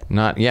 Okay,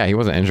 good. He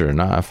wasn't injured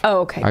enough.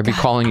 Oh, okay. I'd be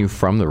calling you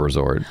from the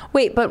resort.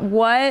 Wait, but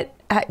what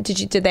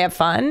did they have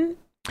fun?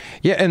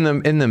 Yeah,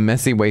 in the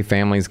messy way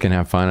families can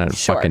have fun at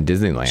fucking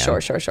Disneyland. Sure.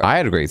 I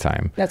had a great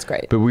time. That's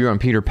great. But we were on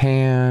Peter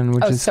Pan,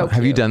 which is so fun.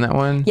 Have you cute. done that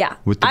one? Yeah.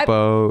 With the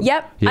boat?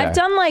 Yep. Yeah. I've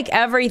done like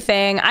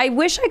everything. I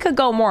wish I could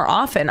go more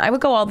often. I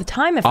would go all the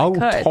time if I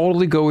could. I'll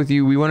totally go with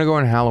you. We want to go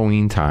on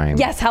Halloween time.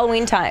 Yes,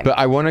 Halloween time. But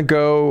I want to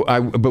go,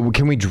 but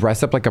can we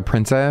dress up like a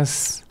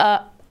princess?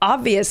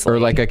 Obviously. Or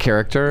like a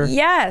character?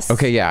 Yes.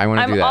 Okay, yeah, I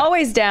want to do that. I'm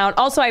always down.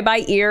 Also, I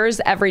buy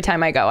ears every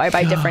time I go. I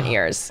buy different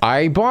ears.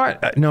 I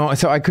bought,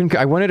 I couldn't,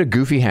 I wanted a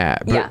Goofy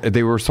hat, but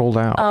they were sold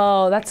out.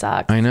 Oh, that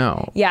sucks. I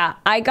know. Yeah,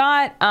 I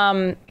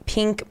got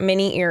pink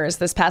mini ears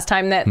this past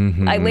time that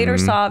I later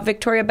saw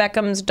Victoria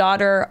Beckham's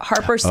daughter,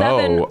 Harper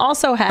 7,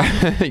 also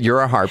had.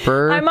 You're a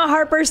Harper? I'm a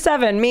Harper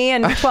 7. Me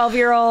and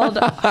 12-year-old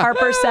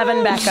Harper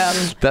 7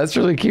 Beckham. That's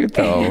really cute,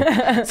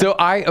 though. So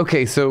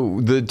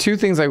the two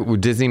things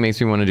Disney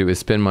makes me want to do is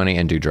spend money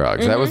and do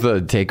drugs. That was the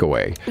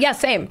takeaway. Yeah,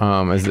 same.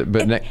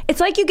 It's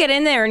like you get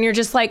in there and you're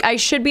just like, I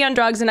should be on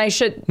drugs and I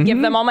should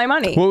give them all my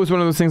money. Well, it was one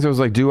of those things I was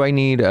like, do I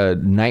need a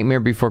Nightmare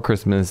Before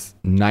Christmas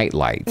night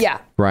light? Yeah.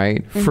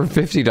 Right? For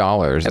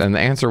 $50. And the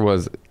answer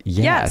was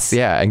yes.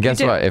 Yeah. And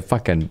guess what? It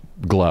fucking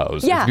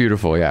glows. Yeah. It's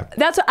beautiful. Yeah.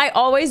 That's what I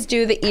always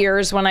do, the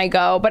ears when I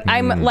go, but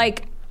I'm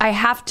like, I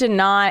have to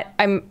not,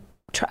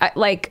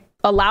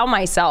 allow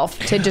myself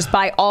to just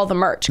buy all the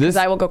merch because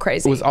I will go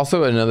crazy. Was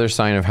also another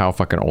sign of how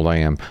fucking old I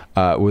am.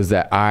 Was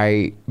that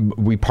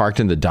we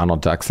parked in the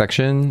Donald Duck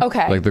section.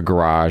 Okay. Like the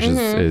garage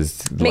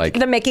is like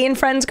the Mickey and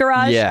Friends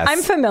garage. Yes.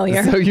 I'm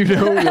familiar. So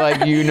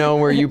you know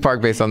where you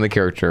park based on the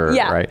character,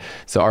 right?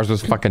 So ours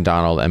was fucking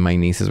Donald, and my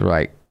nieces were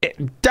like,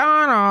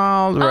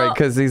 Donald, right?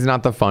 Because he's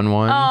not the fun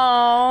one.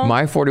 Oh.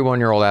 My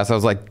 41-year-old ass, I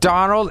was like,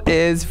 Donald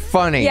is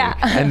funny. Yeah.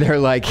 And they're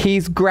like,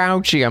 he's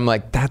grouchy. I'm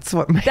like, that's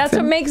what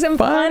makes him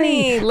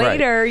funny.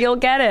 Later, you'll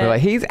get it. They're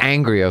like, he's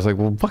angry. I was like,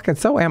 well, fucking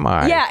so am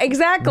I. Yeah,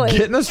 exactly.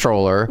 Get in the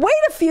stroller. Wait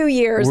a few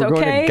years, We're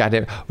okay? going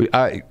to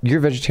goddamn.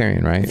 You're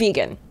vegetarian, right?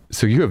 Vegan.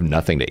 So you have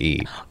nothing to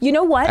eat. You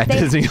know what? At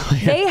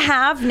Disneyland. They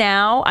have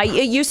now.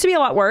 It used to be a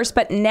lot worse,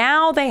 but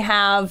now they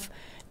have.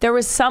 There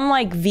was some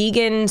like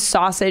vegan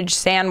sausage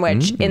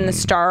sandwich in the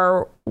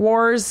Star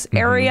Wars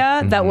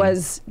area that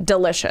was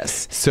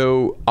delicious.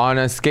 So on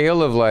a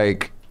scale of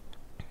like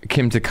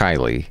Kim to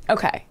Kylie,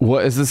 okay,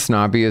 what is the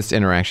snobbiest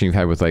interaction you've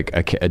had with like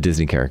a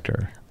Disney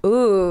character?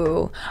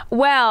 Ooh,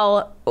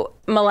 well,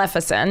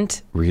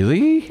 Maleficent.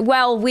 Really?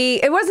 Well,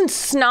 it wasn't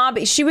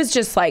snobby. She was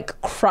just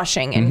like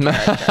crushing in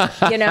character,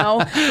 you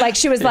know? Like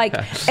she was like,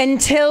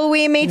 until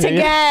we meet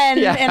again.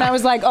 Yeah. And I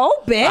was like,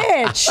 oh,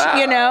 bitch,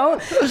 you know?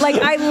 Like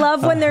I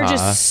love when they're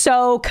just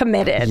so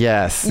committed.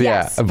 Yes.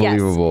 Yeah.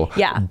 Unbelievable.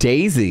 Yeah.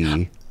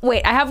 Daisy.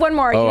 Wait, I have one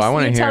more. I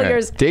want to hear it.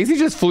 Yours. Daisy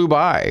just flew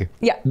by.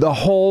 Yeah. The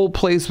whole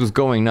place was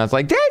going nuts.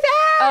 Like, Daisy!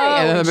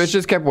 And then the bitch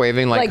just kept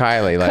waving like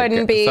Kylie. Like,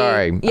 couldn't be.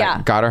 Sorry. Yeah.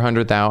 I got her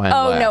 100,000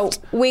 and left.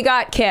 No. We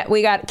got Kim.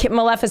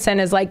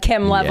 Maleficent is like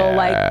Kim level,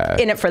 like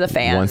in it for the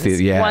fans.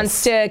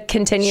 Wants to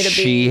continue to be.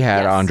 She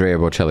had Andrea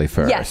Bocelli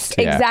first. Yes,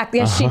 exactly.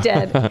 Yes, she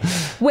did.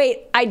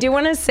 Wait, I do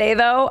want to say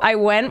though, I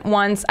went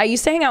once. I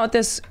used to hang out with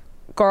this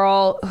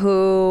girl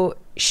who.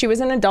 She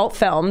was in adult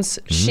films.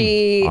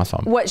 She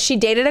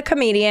dated a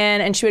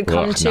comedian and she would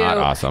come to not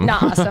awesome.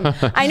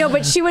 I know,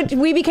 but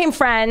we became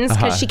friends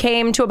because she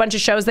came to a bunch of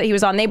shows that he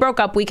was on. They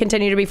broke up. We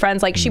continued to be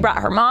friends. Like she brought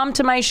her mom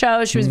to my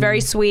show. She was very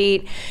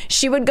sweet.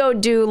 She would go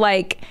do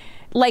like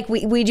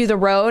we do the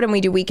road and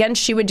we do weekends.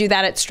 She would do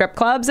that at strip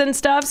clubs and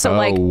stuff. So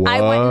I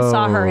went and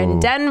saw her in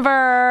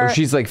Denver. Oh,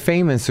 she's like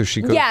famous, so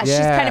she goes. Yeah, she's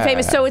kind of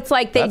famous. So it's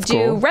like That's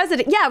cool.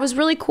 resident. Yeah, it was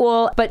really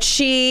cool. But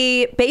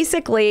we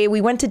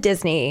went to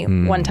Disney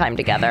one time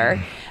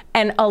together.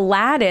 And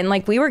Aladdin,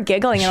 like we were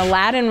giggling, and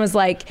Aladdin was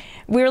like,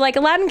 we were like,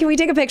 Aladdin, can we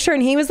take a picture?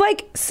 And he was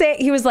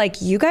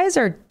like, you guys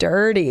are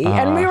dirty.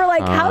 And we were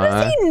like, how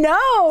does he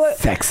know?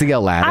 Sexy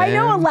Aladdin. I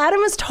know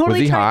Aladdin was totally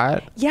was he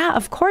hot? Yeah,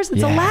 of course,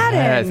 it's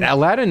Aladdin.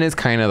 Aladdin is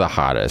kind of the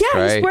hottest. Yeah,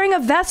 right? He's wearing a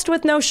vest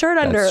with no shirt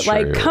under.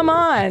 Like, come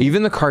on.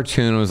 Even the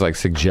cartoon was like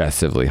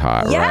suggestively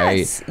hot,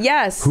 right?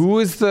 Yes. Who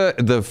is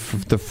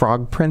the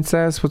frog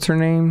princess? What's her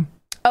name?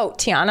 Oh,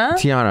 Tiana.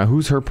 Tiana.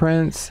 Who's her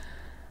prince?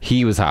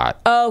 He was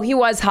hot. Oh, he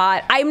was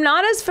hot. I'm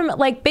not as familiar.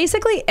 Like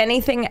basically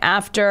anything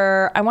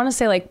after, I want to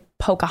say like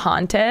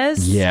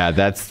Pocahontas. Yeah,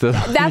 that's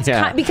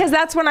because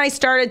that's when I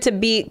started to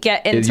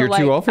get into You're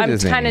too old for I'm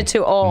Disney. kind of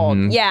too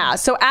old. Yeah.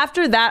 So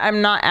after that,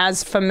 I'm not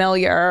as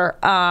familiar.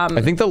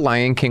 I think The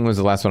Lion King was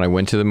the last one I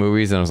went to the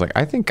movies, and I was like,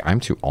 I think I'm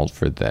too old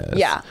for this.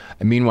 Yeah.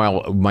 And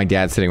meanwhile, my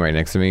dad's sitting right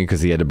next to me because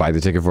he had to buy the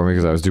ticket for me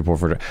because I was too poor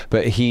for it.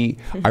 But I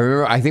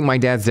remember, I think my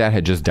dad's dad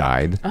had just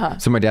died.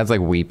 So my dad's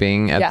like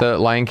weeping at The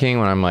Lion King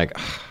when I'm like,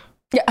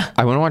 yeah,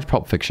 I want to watch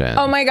Pulp Fiction.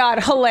 Oh my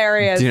God,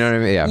 hilarious. Do you know what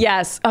I mean? Yeah.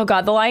 Yes. Oh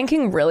God, The Lion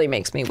King really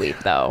makes me weep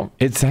though.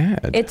 It's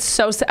sad. It's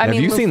so sad. Have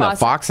you seen The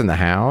Fox and the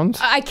Hound?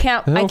 I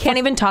can't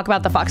even talk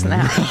about The Fox and the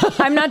Hound.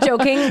 I'm not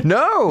joking.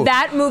 No.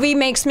 That movie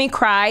makes me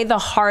cry the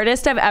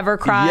hardest I've ever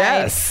cried.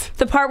 Yes.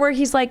 The part where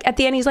he's like, at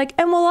the end, he's like,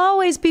 and we'll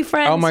always be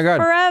friends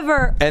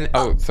forever. And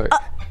sorry.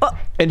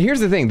 And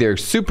here's the thing, they're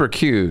super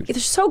cute. They're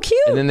so cute.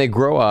 And then they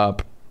grow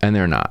up. And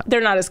they're not.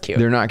 They're not as cute.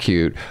 They're not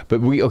cute.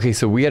 But we had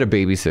a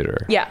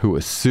babysitter. Yeah. Who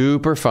was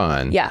super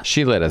fun. Yeah.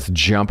 She let us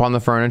jump on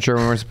the furniture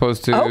when we were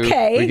supposed to.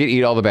 Okay. We could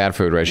eat all the bad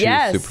food, right? She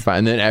Yes. was super fun.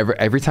 And then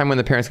every time when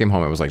the parents came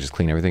home, it was like, just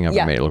clean everything up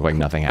and made it look like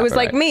nothing happened. It was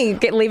like me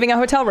leaving a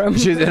hotel room.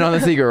 She's in on the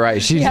secret, right?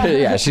 She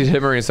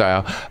did Marine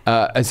style.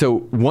 And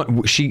so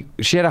she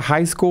had a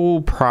high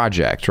school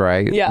project,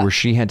 right? Yeah. Where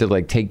she had to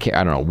like take care.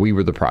 I don't know. We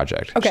were the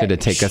project. Okay. She had to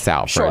take us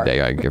out for a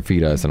day, like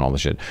feed us and all the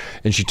shit.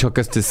 And she took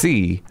us to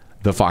see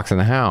The Fox and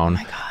the Hound,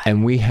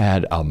 and we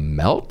had a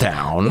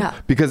meltdown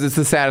because it's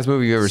the saddest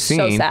movie you've ever seen.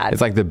 So sad.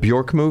 It's like the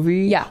Bjork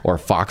movie or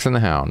Fox and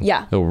the Hound.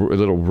 Yeah. It'll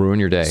ruin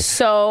your day.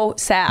 So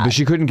sad. But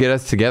she couldn't get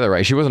us together,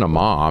 right? She wasn't a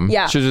mom.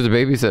 Yeah. She was just a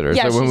babysitter.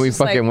 Yeah, so when she's we just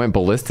fucking like- went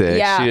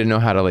ballistic, she didn't know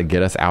how to like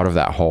get us out of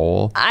that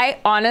hole. I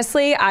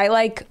honestly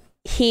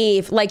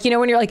heave, like, you know,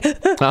 when you're like,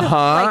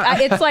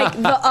 it's like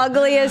the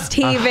ugliest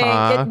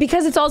heaving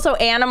because it's also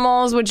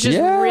animals, which just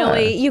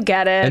really, you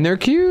get it. And they're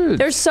cute.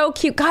 They're so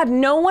cute. God,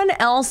 no one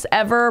else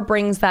ever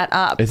brings that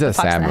up. It's a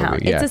sad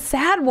movie. Yeah. It's a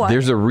sad one.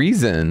 There's a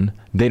reason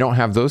they don't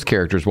have those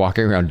characters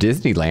walking around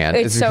Disneyland.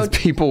 It's because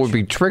people would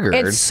be triggered.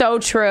 It's so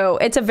true.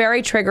 It's a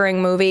very triggering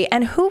movie.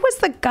 And who was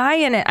the guy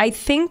in it? I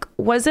think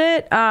it was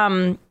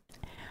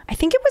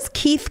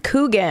Keith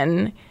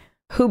Coogan,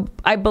 who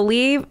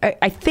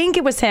I think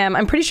it was him.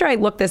 I'm pretty sure I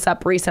looked this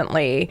up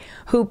recently,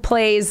 who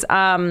plays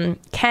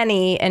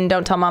Kenny in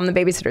Don't Tell Mom the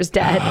Babysitter's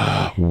Dead.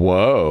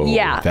 Whoa.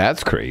 Yeah.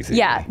 That's crazy.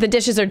 Yeah. The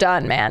dishes are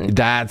done, man.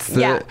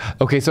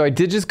 Okay, so I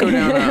did just go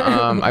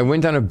down, I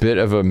went down a bit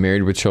of a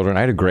Married with Children. I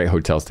had a great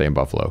hotel stay in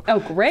Buffalo. Oh,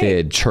 great. They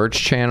had church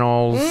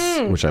channels,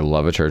 which I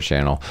love a church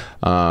channel.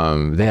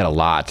 They had a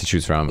lot to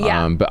choose from.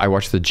 Yeah. But I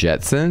watched the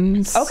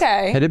Jetsons.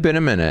 Okay. It had been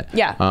a minute.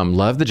 Yeah.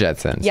 Love the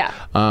Jetsons. Yeah.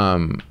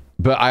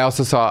 But I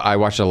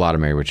watched a lot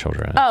of Married with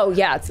Children. Oh,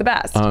 yeah, it's the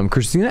best.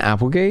 Christina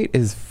Applegate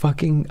is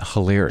fucking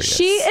hilarious.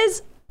 She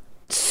is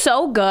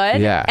so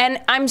good. Yeah.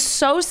 And I'm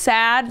so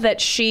sad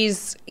that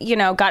she's,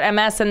 got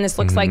MS and this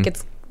looks like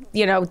it's,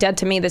 dead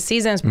to me this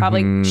season. Is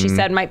probably, she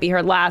said, might be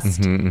her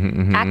last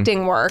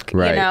acting work,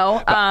 right.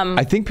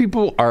 I think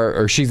people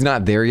or she's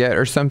not there yet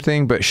or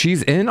something, but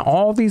she's in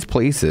all these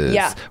places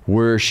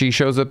where she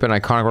shows up in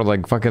iconic roles,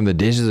 like fucking the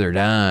dishes are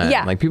done.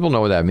 Yeah. Like people know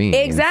what that means.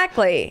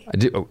 Exactly.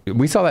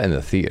 We saw that in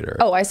the theater.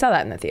 Oh, I saw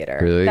that in the theater.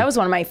 Really? That was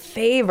one of my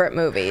favorite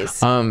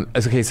movies.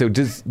 Okay, so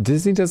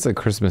Disney does a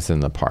Christmas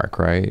in the Park,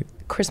 right?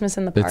 Christmas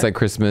in the Park. It's like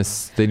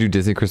Christmas. They do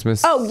Disney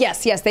Christmas. Oh,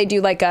 yes. They do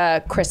like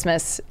a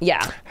Christmas.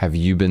 Yeah. Have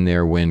you been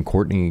there when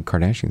Kourtney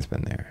Kardashian's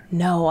been there?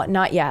 No,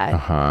 not yet.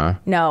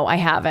 No, I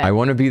haven't. I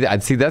want to be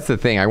that. See, that's the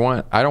thing. I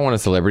don't want a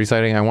celebrity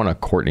sighting. I want a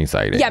Kourtney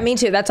sighting. Yeah, me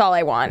too. That's all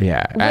I want.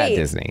 Yeah, at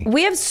Disney.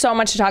 We have so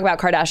much to talk about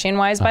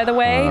Kardashian-wise, by the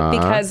way,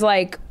 because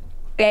like,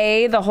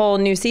 the whole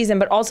new season,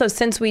 but also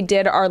since we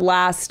did our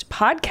last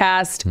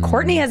podcast,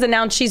 Kourtney has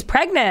announced she's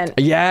pregnant.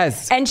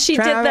 Yes. And she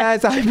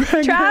Travis, did I'm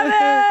pregnant.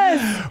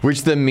 Travis!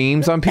 Which the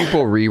memes on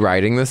people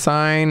rewriting the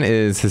sign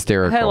is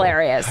hysterical.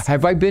 Hilarious.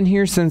 Have I been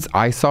here since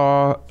I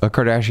saw a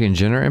Kardashian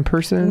Jenner in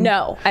person?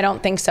 No, I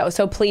don't think so.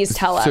 So please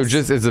tell us. So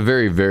it's a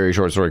very, very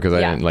short story because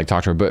I didn't like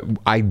talk to her, but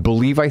I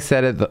believe I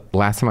said it the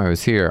last time I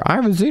was here. I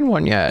haven't seen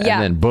one yet.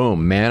 Yeah. And then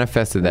boom,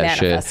 manifested that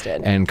shit.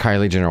 And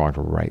Kylie Jenner walked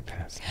right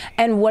past.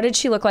 And what did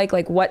she look like?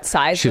 Like what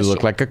size? She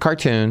looked like a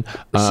cartoon.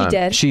 She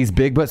did. She's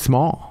big but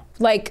small.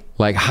 Like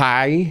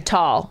high,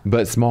 tall,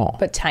 but small,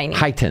 but tiny,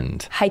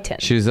 heightened.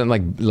 She was in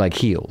like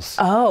heels.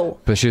 Oh,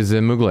 but she was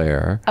in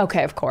Mugler.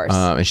 Okay, of course.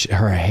 And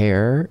her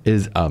hair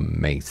is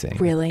amazing.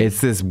 Really, it's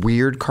this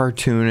weird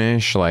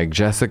cartoonish, like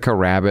Jessica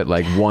Rabbit,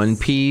 like one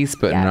piece,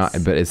 but not.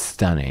 But it's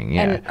stunning.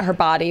 Yeah. And her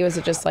body was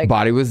just like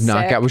body was sick.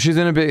 knockout. Well, she was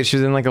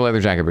in like a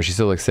leather jacket, but she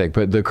still looks sick.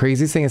 But the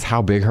craziest thing is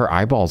how big her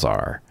eyeballs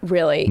are.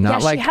 Really?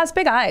 Not she has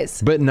big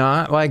eyes, but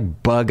not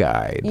like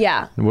bug-eyed.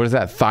 Yeah. What is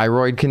that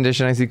thyroid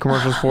condition I see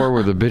commercials for,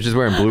 where the bitch is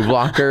wearing blue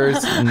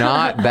blockers?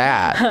 Not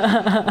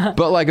that.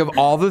 But like of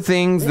all the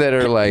things that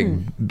are like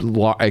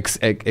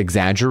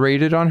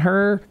exaggerated on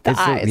her, the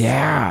eyes.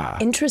 Yeah.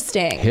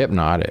 Interesting.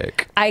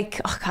 Hypnotic. I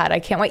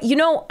can't wait.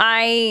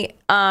 I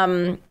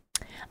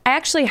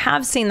actually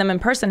have seen them in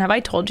person. Have I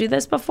told you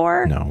this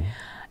before? No.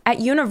 At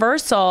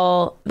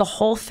Universal, the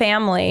whole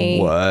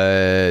family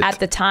at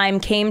the time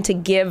came to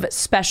give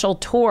special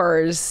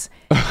tours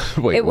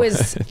Wait,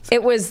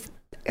 it was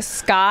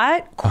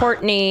Scott,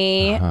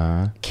 Courtney,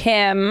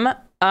 Kim,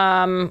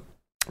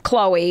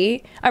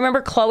 Chloe. I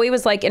remember Chloe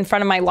was like in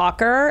front of my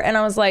locker and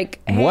I was like,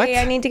 hey, what?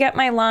 I need to get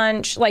my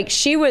lunch. Like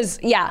she was,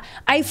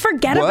 I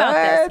forget about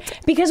this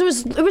because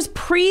it was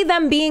pre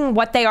them being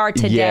what they are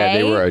today. Yeah,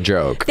 they were a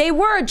joke.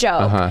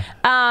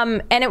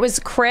 And it was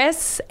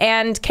Chris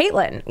and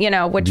Caitlin,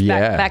 which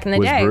back in the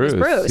day was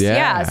Bruce.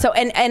 Yeah. So,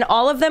 and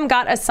all of them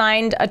got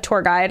assigned a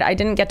tour guide. I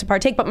didn't get to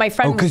partake, but my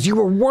friend. Oh, because you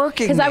were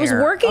working there. Because I was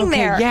working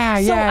there.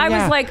 So I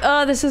was like,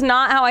 oh, this is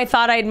not how I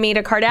thought I'd meet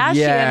a Kardashian.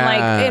 Yeah.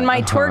 Like in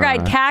my tour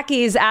guide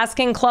khakis,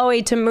 asking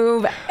Chloe to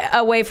move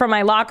away from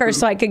my locker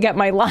so I could get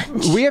my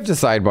lunch. We have to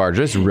sidebar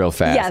just real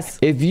fast. Yes.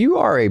 If you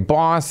are a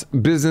boss,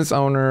 business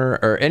owner,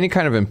 or any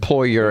kind of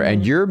employer,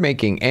 and you're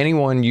making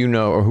anyone you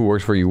know or who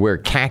works for you wear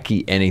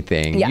khaki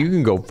anything, you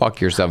can go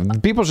fuck yourself.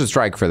 People should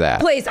strike for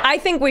that. Please, I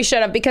think we should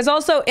have, because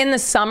also in the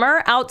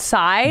summer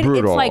outside,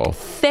 Brutal. it's like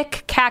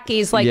thick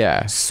khakis,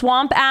 like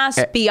swamp ass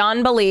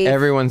beyond belief.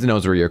 Everyone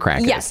knows where your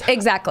crack is. Yes,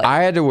 exactly.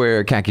 I had to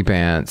wear khaki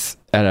pants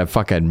at a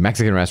fucking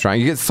Mexican restaurant.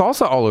 You get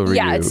salsa all over you.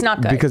 Yeah, it's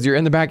not good. Because you're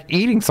in the back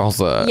eating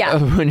salsa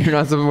when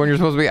you're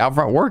supposed to be out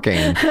front working.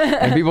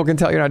 And people can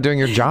tell you're not doing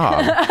your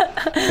job.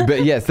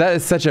 But yes, that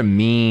is such a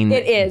mean,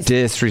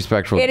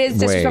 disrespectful It is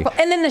disrespectful.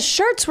 And then the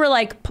shirts were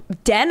like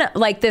denim,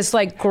 like this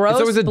like gross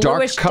it's always a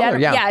dark color.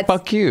 Denim. Yeah,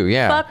 fuck you.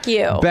 Yeah. Fuck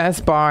you.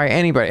 Best Buy,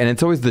 anybody. And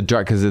it's always the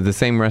dark, because at the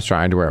same restaurant,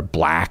 I had to wear a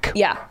black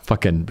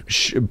fucking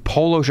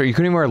polo shirt. You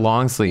couldn't even wear a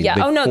long sleeve.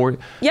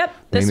 Yeah.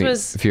 This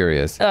was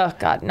furious. Oh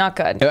God, not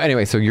good.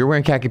 Anyway, so you're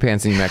wearing khaki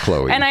pants and you met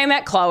Chloe. And I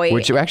met Chloe.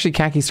 Which actually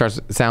khaki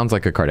sounds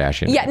like a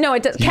Kardashian. Yeah, no,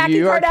 it does. Khaki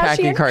you Kardashian. Are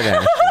khaki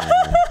Kardashian.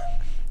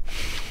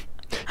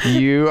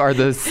 You are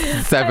the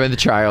seventh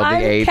child,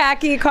 the eighth.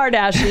 Khaki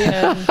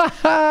Kardashian.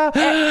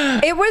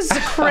 It was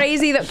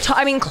crazy.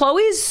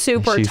 Chloe's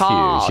super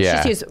tall.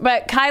 Huge, She's huge.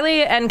 But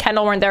Kylie and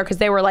Kendall weren't there because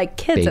they were like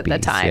kids at the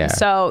time. Yeah.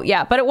 So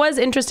but it was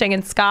interesting.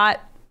 And Scott,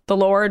 the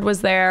Lord,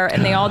 was there,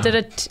 and they all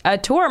did a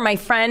tour. My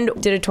friend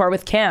did a tour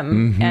with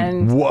Kim,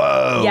 and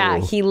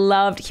he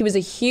was a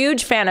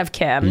huge fan of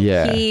Kim.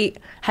 He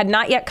had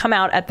not yet come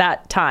out at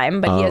that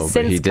time, but he has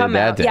since come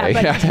out. Day.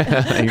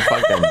 He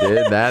fucking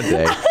did that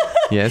day.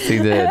 Yes, he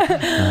did.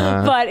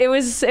 But it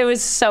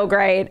was so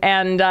great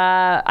and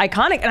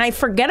iconic, and I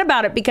forget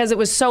about it because it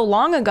was so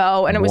long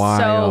ago, and it was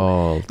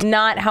so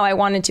not how I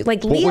wanted to.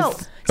 Like Leo.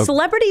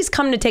 Celebrities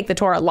come to take the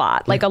tour a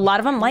lot. Like a lot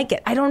of them like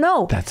it. I don't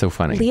know. That's so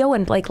funny. Leo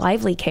and Blake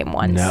Lively came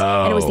once.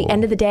 No. And it was the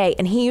end of the day.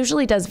 And he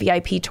usually does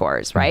VIP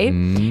tours, right?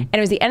 And it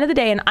was the end of the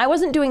day. And I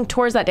wasn't doing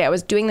tours that day. I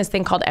was doing this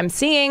thing called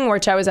emceeing,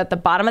 which I was at the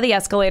bottom of the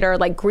escalator,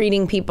 like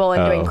greeting people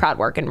and doing crowd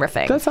work and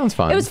riffing. That sounds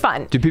fun. It was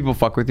fun. Do people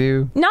fuck with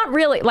you? Not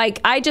really. Like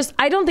I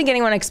don't think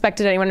anyone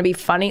expected anyone to be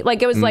funny.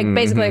 Like it was like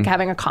basically like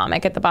having a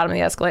comic at the bottom of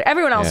the escalator.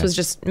 Everyone else was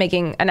just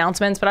making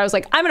announcements. But I was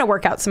like, I'm going to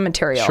work out some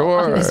material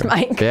on this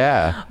mic.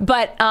 Yeah.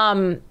 But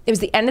it was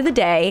the end of the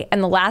day,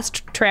 and the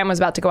last tram was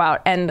about to go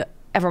out, and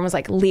everyone was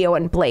like, Leo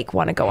and Blake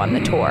want to go on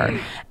the tour.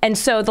 And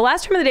so the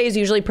last tram of the day is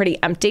usually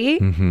pretty empty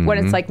when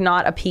it's like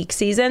not a peak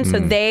season. So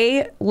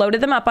they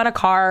loaded them up on a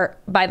car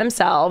by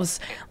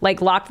themselves,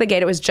 like locked the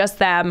gate. It was just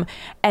them.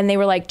 And they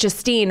were like,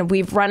 Justine,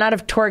 we've run out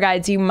of tour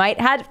guides. You might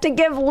have to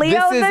give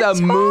Leo the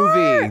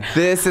tour.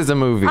 This is a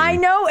movie. I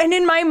know. And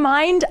in my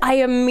mind, I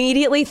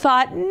immediately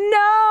thought,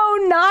 no,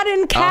 not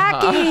in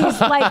khakis.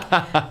 Like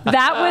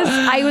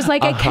I was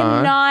like, I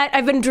cannot.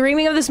 I've been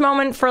dreaming of this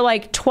moment for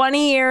like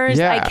 20 years.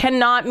 I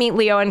cannot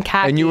meet Leo and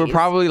khakis. And you were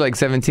probably like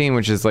 17,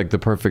 which is like the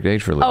perfect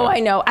age for Leo. Oh,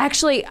 I know.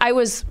 Actually, I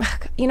was,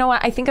 you know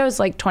what? I think I was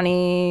like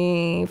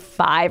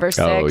 25 or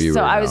 6.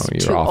 So I was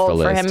too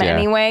old for him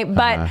anyway.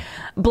 But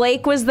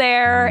Blake was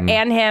there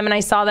and him, and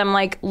I saw them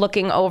like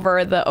looking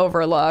over the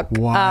overlook.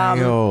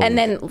 Wow. And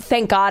then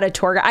thank God a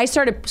tour guide. I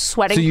started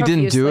sweating So you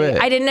profusely. didn't do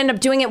it? I didn't end up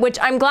doing it, which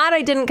I'm glad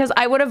I didn't, because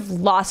I would have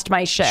lost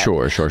my shit.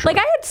 Sure. Like I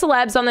had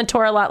celebs on the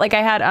tour a lot. Like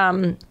I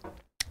had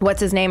what's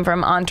his name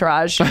from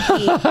Entourage? The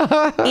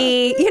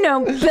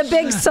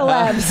big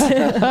celebs.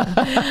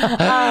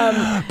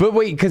 But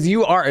wait, because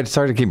you are,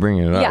 sorry to keep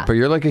bringing it up, but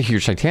you're like a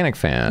huge Titanic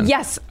fan.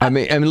 Yes. I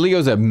mean,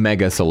 Leo's a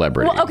mega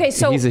celebrity. Well, okay,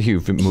 so he's a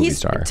huge movie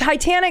star.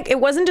 Titanic,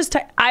 it wasn't just,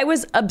 I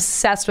was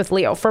obsessed with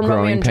Leo from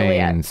Romeo and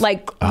Juliet.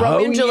 Like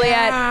Romeo and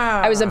Juliet,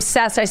 I was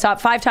obsessed. I saw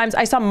it 5 times.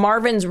 I saw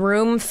Marvin's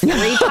Room 3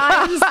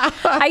 times.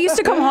 I used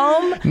to come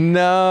home.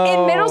 No.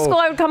 In middle school,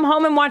 I would come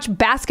home and watch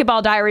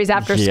Basketball Diaries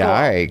after school.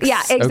 Yikes.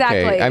 Yeah, exactly.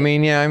 Okay. I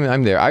mean,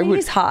 I'm there.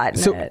 He's hot.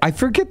 So I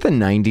forget the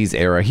 90s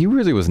era. He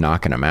really was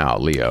knocking them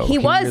out, Leo. He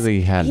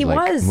really had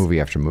movie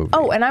after movie.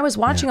 Oh, and I was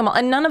watching them all.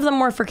 And none of them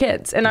were for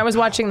kids. And I was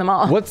watching them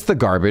all. What's the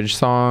garbage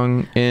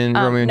song in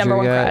Romeo and Number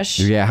Juliet? One Crush.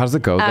 Yeah, how's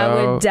it go, though?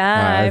 I would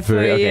die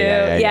for you.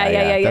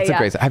 Yeah. That's a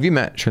great song. Have you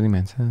met Shirley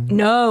Manson?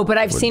 No, but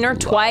I've seen her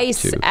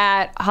twice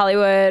at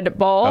Hollywood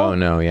Bowl. Oh,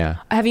 no, yeah.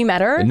 Have you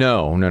met her?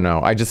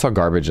 No. I just saw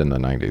Garbage in the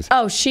 90s.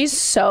 Oh, she's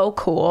so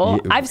cool.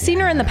 I've seen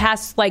her in the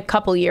past like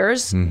couple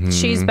years.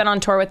 She's been on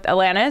tour with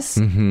Alanis.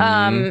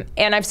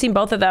 And I've seen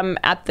both of them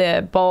at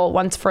the Bowl,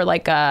 once for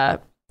like a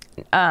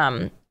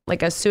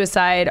like a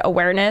suicide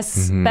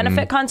awareness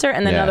benefit concert,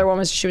 and then another one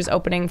was she was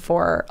opening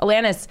for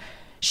Alanis.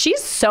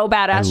 She's so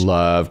badass. I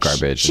love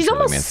Garbage. She's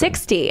almost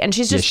 60, and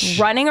she's just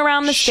running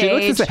around the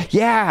stage.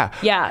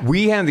 Yeah.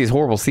 We had these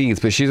horrible seats,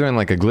 but she's wearing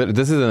like a glitter.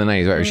 This is in the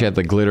 90s, right? She had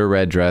the glitter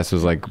red dress,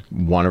 was like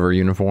one of her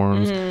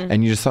uniforms.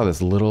 And you just saw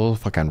this little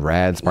fucking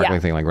red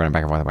sparkling thing like running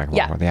back and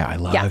forth, Yeah, I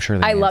love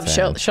Shirley Manson. I love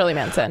Shirley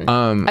Manson.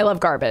 I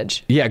love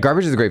Garbage. Yeah,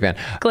 Garbage is a great band.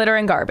 Glitter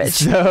and Garbage.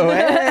 So,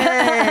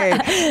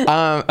 hey.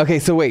 Okay,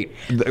 so wait.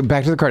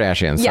 Back to the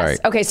Kardashians. Sorry. Yes.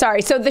 Okay,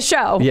 sorry. So the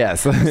show.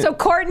 Yes. So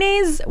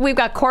we've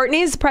got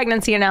Kourtney's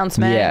pregnancy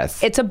announcement.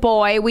 Yes. It's a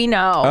boy, we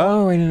know.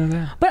 Oh, I didn't know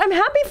that. But I'm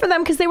happy for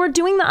them because they were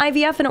doing the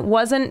IVF and it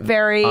wasn't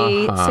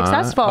very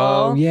successful.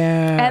 Oh,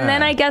 yeah. And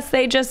then I guess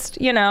they just,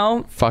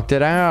 fucked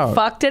it out. It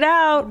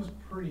was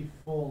pretty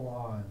full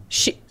on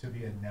to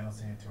be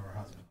announcing it to her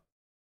husband.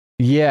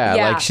 Yeah.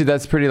 Like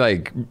that's pretty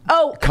like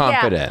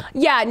confident.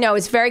 Yeah, no,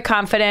 it's very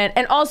confident.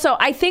 And also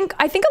I think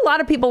a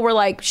lot of people were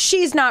like,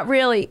 she's not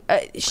really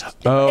but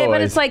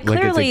it's like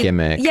clearly it's a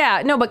gimmick.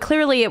 Yeah, no, but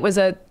clearly it was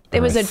a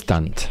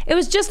stunt. It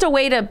was just a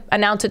way to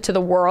announce it to the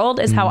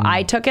world is how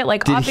I took it.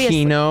 Like, Did obviously,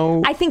 he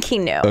know? I think he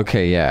knew.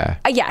 Okay, yeah.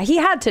 Yeah, he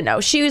had to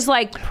know. She was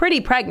like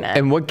pretty pregnant.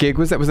 And what gig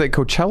was that? Was that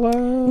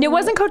Coachella? It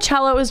wasn't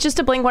Coachella. It was just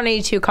a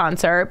Blink-182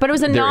 concert, but it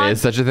was There is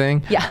such a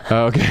thing? Yeah.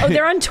 Oh, okay. Oh,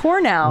 they're on tour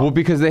now. Well,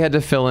 because they had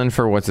to fill in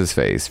for what's his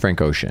face, Frank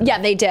Ocean.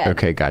 Yeah, they did.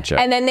 Okay, gotcha.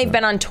 And then they've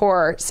been on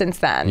tour since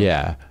then.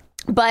 Yeah.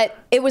 But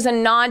it was a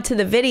nod to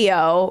the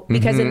video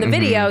because in the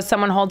video,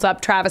 someone holds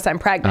up, Travis, I'm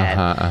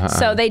pregnant.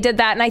 So they did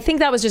that. And I think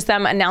that was just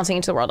them announcing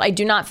it to the world. I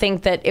do not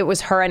think that it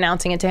was her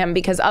announcing it to him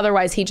because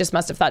otherwise he just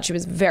must have thought she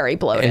was very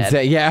bloated.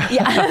 Right.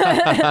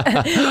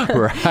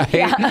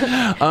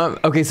 Yeah.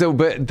 Okay, so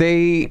but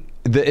the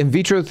in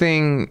vitro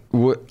thing,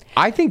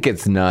 I think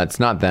it's nuts.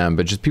 Not them,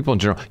 but just people in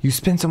general. You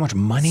spend so much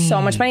money.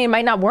 It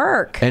might not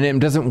work. And it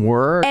doesn't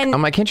work. And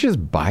I'm like, can't you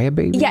just buy a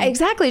baby? Yeah,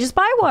 exactly. Just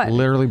buy one.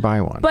 Literally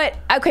buy one. But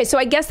okay, so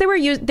I guess they were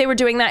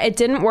doing that. It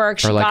didn't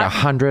work. Or like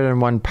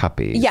 101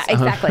 puppies. Yeah,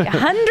 exactly.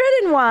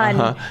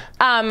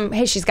 101.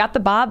 Hey, she's got the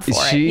bob for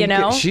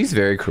it. She's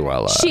very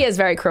Cruella. She is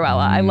very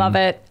Cruella. I love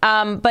it.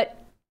 But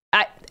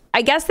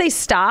I guess they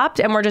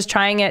stopped and were just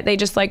trying it. They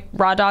just like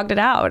raw dogged it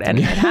out and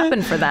it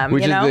happened for them.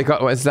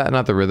 Is that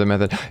not the rhythm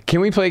method? Can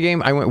we play a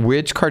game?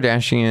 Which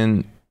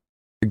Kardashian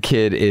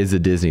kid is a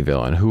Disney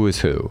villain? Who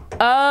is who?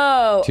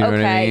 Oh, do you know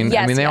okay. What I mean?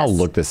 Yes, I mean, they all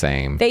look the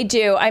same. They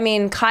do. I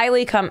mean,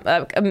 Kylie.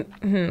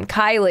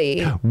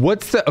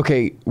 What's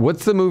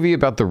the movie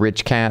about the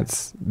rich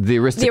cats? The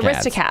Aristocats. The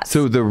Aristocats.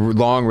 So the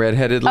long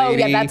redheaded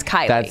lady. Oh yeah, that's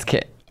Kylie. That's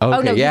Kim. Okay,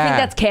 oh no, you think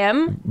that's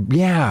Kim?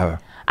 Yeah.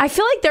 I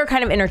feel like they're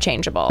kind of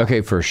interchangeable. Okay,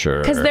 for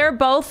sure. Because they're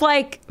both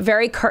like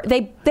very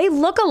they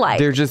look alike.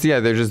 They're just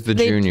the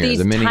junior, these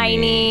the mini,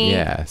 tiny,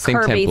 same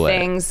curvy template.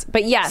 things.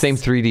 But yes, same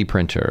 3D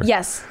printer.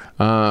 Yes.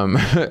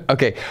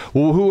 Okay.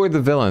 Well, who are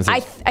the villains? I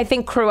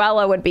think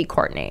Cruella would be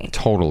Courtney.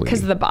 Totally.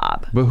 Because of the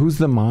bob. But who's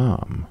the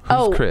mom?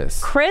 Who's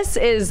Chris? Chris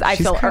is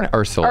She's kind of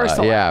Ursula.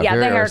 Yeah, the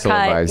very Ursula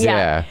haircut. vibes.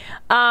 Yeah.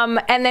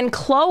 And then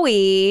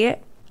Chloe.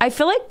 I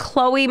feel like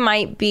Chloe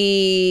might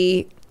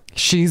be.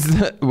 She's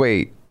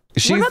the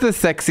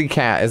sexy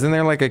cat. Isn't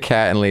there like a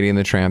cat in Lady and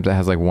the Tramp that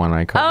has like one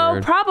eye covered?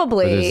 Oh,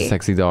 probably. Or there's a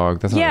sexy dog.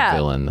 That's not a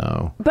villain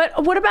though.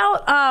 But what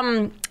about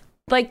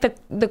like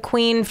the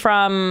queen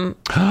from?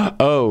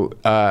 No.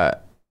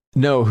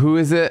 Who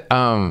is it?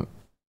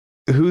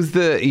 Who's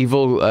the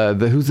evil?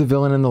 Who's the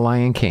villain in The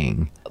Lion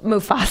King?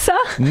 Mufasa.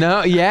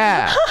 No.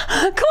 Yeah.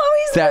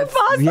 Chloe's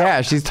Mufasa.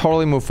 Yeah, she's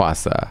totally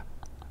Mufasa.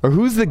 Or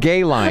who's the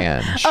gay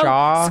lion?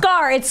 Shaw?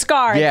 Scar. It's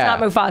Scar. Yeah.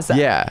 It's not Mufasa.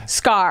 Yeah.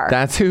 Scar.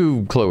 That's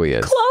who Chloe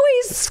is.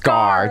 Chloe's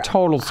Scar.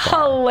 Total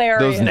Scar.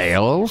 Hilarious. Those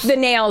nails. The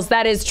nails.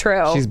 That is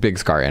true. She's big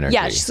Scar energy.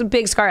 Yeah, she's a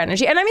big Scar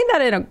energy. And I mean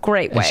that in a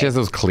great way. And she has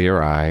those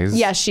clear eyes.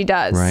 Yes, she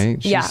does.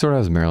 Right? She sort of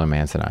has Marilyn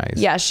Manson eyes.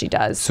 Yes, she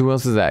does. So who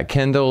else is that?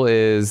 Kendall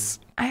is...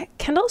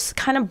 Kendall's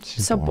kind of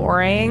so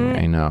boring.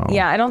 I know.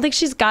 Yeah, I don't think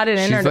she's got it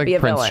in her to be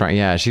a villain.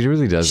 Yeah, she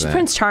really doesn't. She's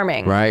Prince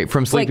Charming. Right?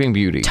 From Sleeping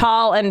Beauty.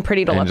 Tall and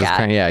pretty to look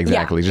at. Yeah,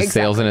 exactly. Just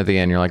sails in at the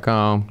end. You're like,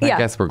 oh, I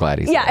guess we're glad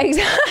he's there. Yeah,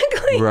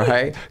 exactly.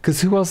 Right? Because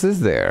who else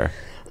is there?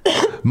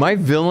 My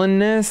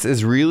villainness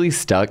is really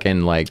stuck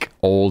in like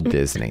old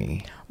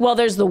Disney. Well,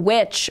 there's the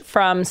witch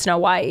from Snow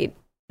White.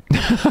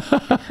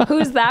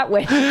 Who's that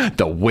witch?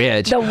 The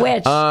witch.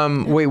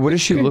 Wait, what does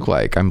she look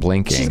like? I'm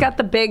blinking. She's got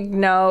the big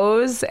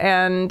nose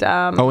and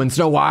and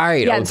Snow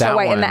White. Yeah, Snow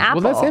White and the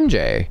apple. Well, that's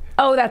MJ.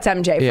 Oh, that's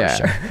MJ for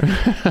sure.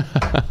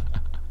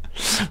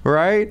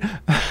 Right?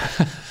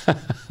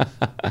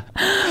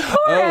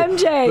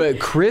 MJ. But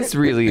Chris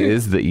really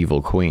is the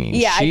evil queen.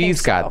 Yeah,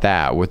 she's got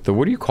that with the,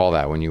 what do you call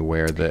that when you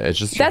wear the, it's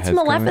just that's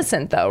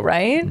Maleficent though,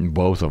 right?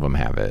 Both of them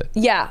have it.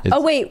 Yeah.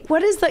 Wait,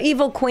 what is the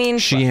evil queen?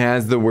 She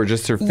has the, where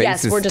just her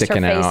face is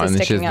sticking out and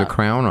then she has the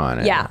crown on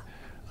it. Yeah.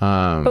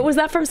 But was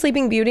that from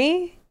Sleeping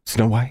Beauty?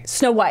 Snow White.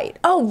 Snow White.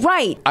 Oh,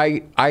 right.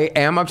 I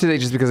am up to date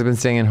just because I've been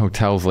staying in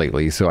hotels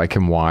lately, so I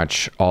can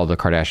watch all the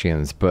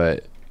Kardashians,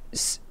 but...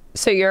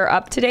 So you're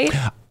up to date?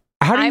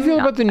 How do you feel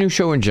about the new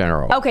show in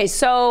general? Okay,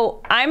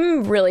 so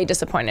I'm really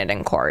disappointed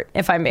in Court,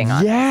 if I'm being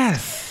honest.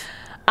 Yes.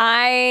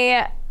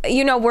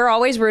 We're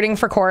always rooting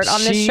for Court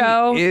on this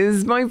show. She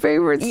is my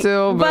favorite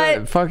still,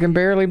 but fucking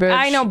barely, bitch.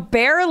 I know,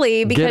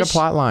 barely. Because get a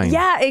plot line.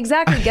 Yeah,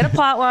 exactly. Get a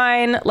plot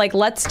line. Like,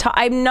 let's talk.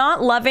 I'm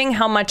not loving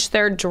how much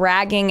they're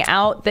dragging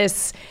out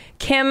this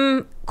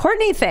Kim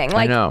Courtney thing.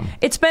 Like, I know.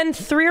 It's been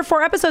 3 or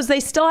 4 episodes.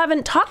 They still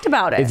haven't talked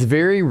about it. It's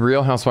very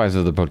Real Housewives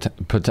of the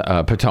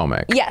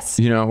Potomac. Yes.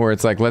 Where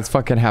it's like, let's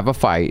fucking have a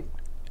fight,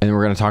 and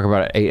we're going to talk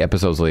about it 8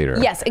 episodes later.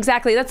 Yes,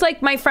 exactly. That's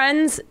like my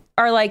friends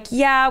are like,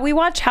 yeah, we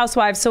watch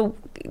Housewives, so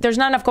there's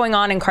not enough going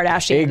on in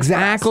Kardashian.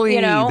 Exactly.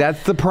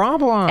 That's the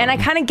problem. And I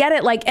kind of get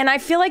it. Like, and I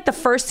feel like the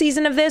first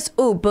season of this,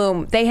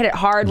 boom, they hit it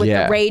hard with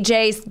the Ray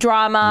J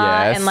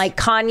drama and like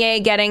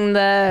Kanye getting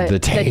the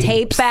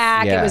tape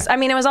back. Yeah.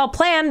 It was all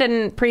planned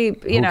and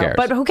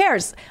but who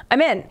cares?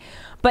 I'm in.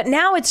 But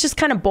now it's just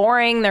kind of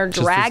boring. They're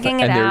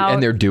dragging it out.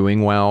 And they're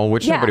doing well,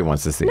 which nobody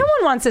wants to see. No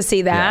one wants to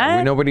see that.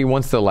 Yeah, nobody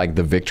wants the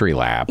victory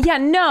lap. Yeah,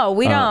 no,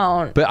 we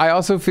don't. But I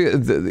also feel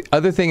the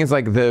other thing is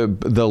like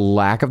the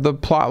lack of the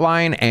plot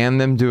line and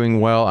them doing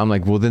well. I'm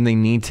like, well, then they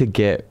need to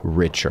get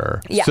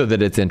richer so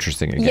that it's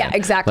interesting again. Yeah,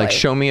 exactly. Like,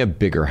 show me a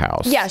bigger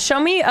house. Yeah, show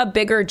me a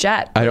bigger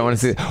jet. Please. I don't want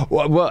to see.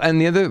 Well,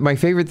 and my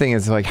favorite thing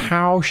is like,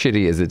 how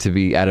shitty is it to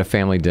be at a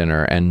family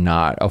dinner and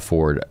not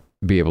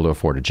be able to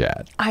afford a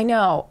jet? I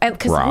know.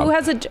 Because who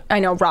has I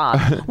know,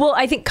 Rob. Well,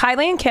 I think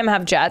Kylie and Kim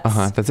have jets.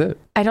 That's it.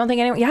 I don't think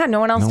anyone, no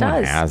one else does. No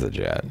one has a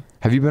jet.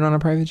 Have you been on a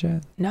private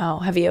jet? No.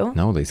 Have you?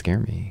 No, they scare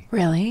me.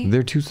 Really?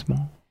 They're too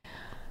small.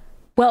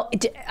 Well,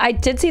 I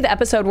did see the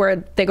episode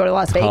where they go to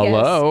Las Vegas.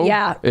 Hello.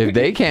 Yeah. If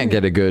they can't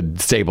get a good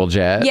stable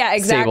jet, yeah,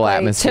 exactly. Stable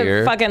atmosphere.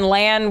 To fucking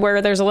land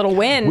where there's a little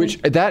wind.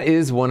 Which, that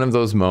is one of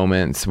those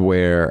moments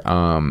where,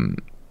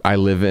 I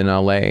live in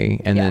LA,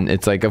 and then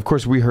it's like, of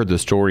course, we heard the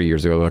story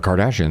years ago. The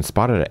Kardashians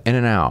spotted it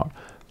In-N-Out,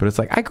 but it's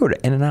like, I go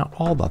to In-N-Out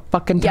all the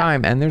fucking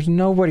time, and there's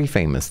nobody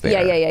famous there.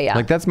 Yeah.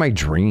 Like, that's my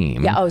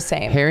dream. Yeah. Oh,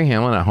 same. Harry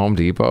Hamlin at Home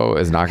Depot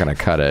is not going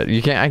to cut it.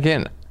 I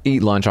can't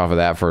eat lunch off of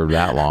that for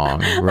that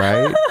long,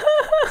 right?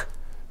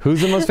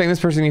 Who's the most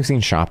famous person you've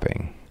seen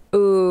shopping?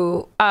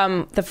 Ooh,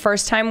 the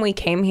first time we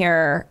came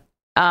here,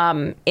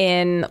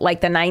 in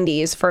like the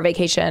 90s for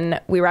vacation,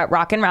 we were at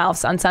Rock and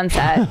Ralph's on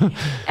Sunset,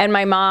 and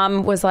my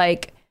mom was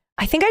like,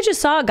 I think I just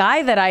saw a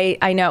guy that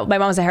I know. My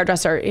mom was a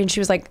hairdresser, and she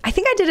was like, I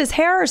think I did his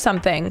hair or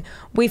something.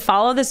 We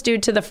follow this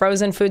dude to the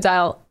frozen foods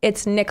aisle.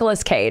 It's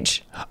Nicolas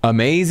Cage.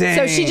 Amazing.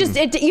 So she just,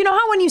 you know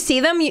how when you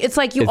see them, it's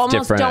like you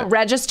almost different. don't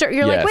register.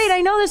 You're like, wait,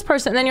 I know this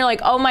person. And then you're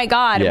like, oh my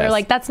God. And you're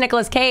like, that's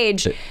Nicolas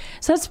Cage.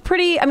 So that's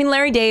pretty,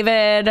 Larry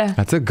David.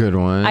 That's a good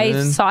one.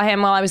 I saw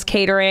him while I was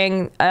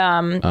catering.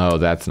 Oh,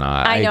 that's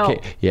not. I know.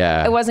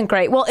 Yeah. It wasn't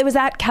great. Well, it was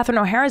at Catherine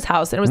O'Hara's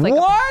house. And it was like,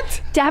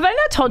 what? Have I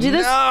not told you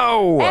this?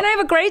 No. And I have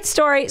a great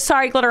story.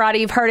 Sorry, Glitterati,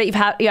 you've heard it. You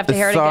have to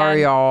hear it again.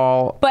 Sorry,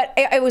 y'all. But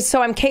it was,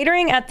 so I'm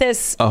catering at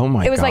this. Oh my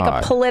God. It was like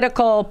a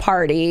political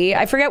party.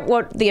 I forget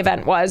what the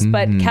event was,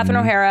 but Catherine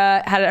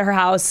O'Hara had it at her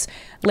house.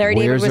 Larry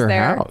David was there. Where's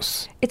her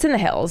house? It's in the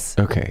hills.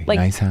 Okay.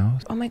 Nice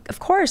house. Oh my, of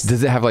course.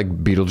 Does it have like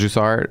Beetlejuice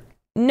art?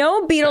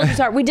 No Beetlejuice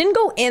art. We didn't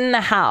go in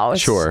the house.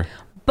 Sure.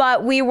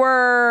 But we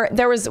went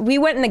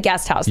in the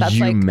guest house. That's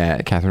you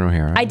met Catherine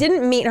O'Hara? I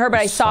didn't meet her, but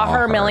I saw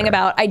her milling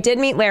about. I did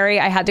meet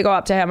Larry. I had to go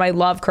up to him. I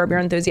love Curb Your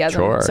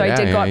Enthusiasm. Sure. So I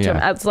did go up to him.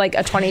 I was like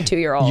a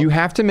 22-year-old. You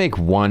have to make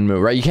one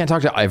move, right? You can't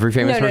talk to every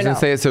famous person and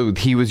say it. So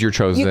he was your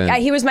chosen.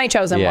 He was my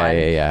chosen one.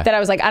 Yeah. That I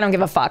was like, I don't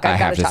give a fuck. I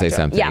have to say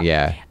something.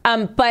 Yeah.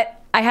 But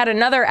I had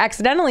another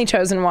accidentally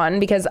chosen one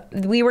because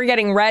we were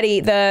getting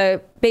ready.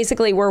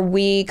 Basically where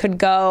we could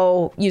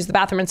go use the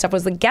bathroom and stuff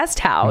was the guest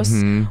house,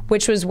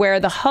 which was where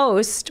the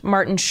host,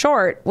 Martin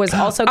Short, was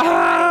also getting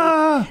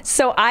ready.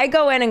 So I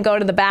go in and go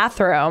to the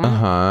bathroom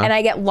and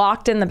I get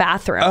locked in the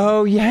bathroom.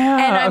 Oh, yeah.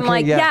 And I'm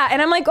And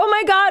I'm like, oh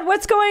my God,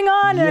 what's going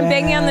on? And I'm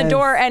banging on the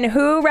door, and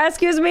who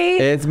rescues me?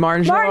 It's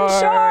Martin Short. Martin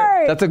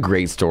Short. That's a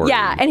great story.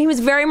 Yeah. And he was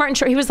very Martin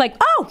Short. He was like,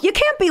 oh, you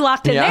can't be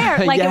locked in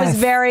there. Like, it was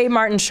very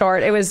Martin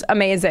Short. It was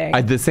amazing.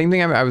 The same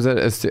thing. I was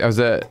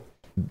at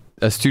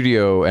a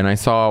studio, and I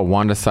saw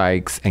Wanda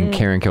Sykes and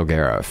Karen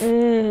Kilgariff,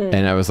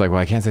 and I was like, well,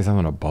 I can't say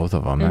something to both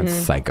of them. That's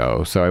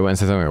psycho. So I went and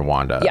said something to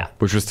Wanda,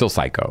 which was still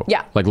psycho.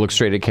 Yeah. Like, looked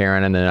straight at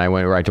Karen, and then I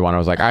went right to Wanda. I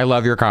was like, I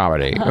love your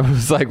comedy. I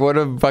was like, what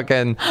a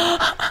fucking,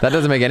 that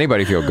doesn't make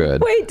anybody feel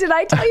good. Wait, did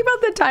I tell you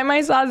about the time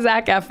I saw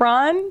Zac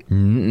Efron?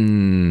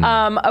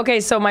 Okay,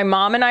 so my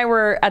mom and I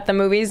were at the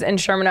movies in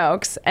Sherman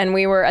Oaks, and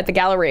we were at the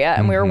Galleria,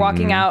 and we were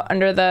walking out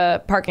under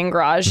the parking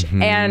garage,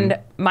 and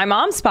my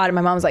mom spotted.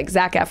 My mom was like,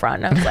 Zac Efron.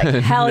 And I was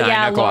like, hell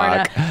yeah,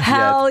 Lorna.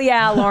 Hell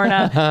yeah,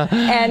 Lorna.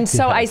 And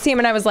so I see him,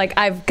 and I was like,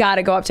 I've got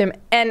to go up to him.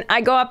 And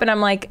I go up, and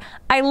I'm like,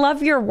 I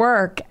love your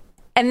work.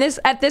 And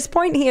at this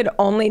point, he had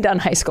only done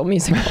High School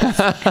Musicals.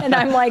 And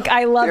I'm like,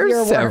 I love your work.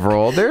 There's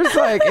several. There's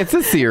like, it's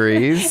a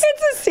series.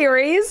 It's a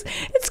series.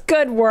 It's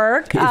good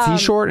work. Is he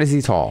short? Is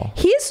he tall?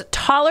 He's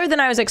taller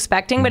than I was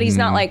expecting, but he's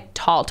not like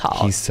tall.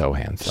 He's so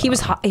handsome. He was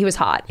hot. He was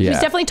Yeah.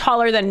 definitely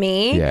taller than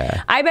me.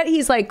 Yeah. I bet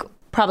he's like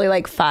probably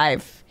like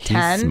 5'10".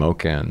 He's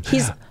smoking.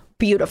 He's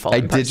beautiful.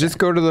 I did just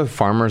go to the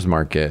farmer's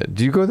market.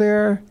 Do you go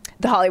there?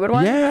 The Hollywood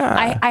one?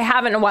 Yeah. I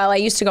haven't in a while. I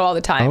used to go all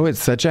the time. Oh,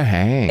 it's such a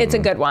hang. It's a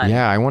good one.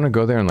 Yeah, I want to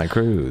go there and like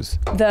cruise.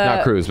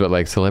 Not cruise, but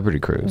like celebrity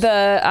cruise.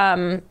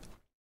 The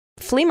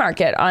flea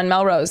market on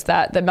Melrose,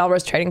 the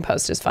Melrose Trading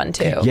Post is fun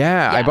too.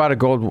 Yeah, I bought a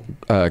gold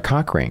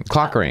clock ring.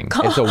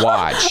 It's a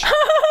watch.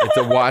 It's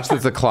a watch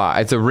that's a clock.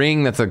 It's a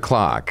ring that's a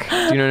clock. Do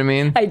you know what I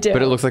mean? I do.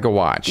 But it looks like a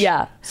watch.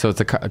 Yeah. So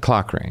it's a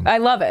clock ring. I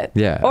love it.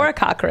 Yeah. Or a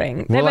cock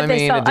ring. Well, I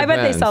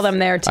bet they sell them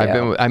there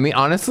too. I mean,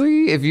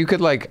 honestly, if you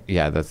could like,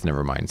 yeah, that's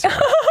never mind. Sorry.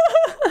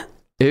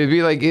 It would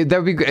be like, that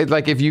would be good.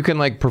 Like if you can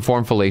like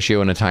perform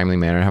fellatio in a timely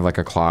manner and have like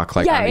a clock,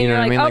 like, you know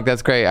what I mean? Like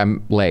that's great.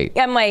 I'm late.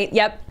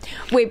 Yep.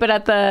 Wait, but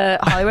at the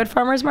Hollywood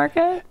Farmers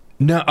Market?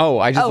 No. Oh,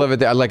 I just love it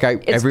there. Like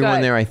everyone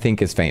good. there I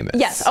think is famous.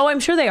 Yes. Oh, I'm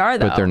sure they are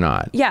though. But they're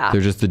not. Yeah.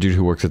 They're just the dude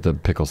who works at the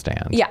pickle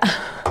stand. Yeah.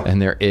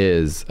 And there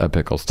is a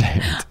pickle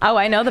stand. Oh,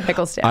 I know the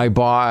pickle stand. I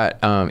bought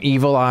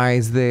Evil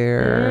Eyes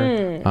there.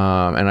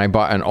 And I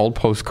bought an old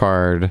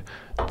postcard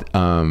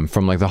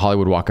from like the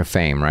Hollywood Walk of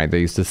Fame, right? They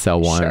used to sell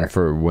one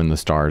for when the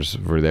stars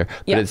were there.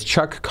 But it's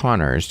Chuck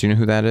Connors. Do you know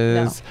who that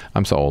is? No.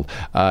 I'm so old.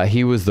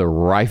 He was the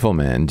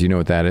rifleman. Do you know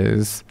what that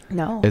is?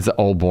 No. It's an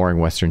old boring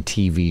Western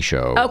TV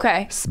show.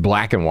 Okay. It's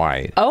black and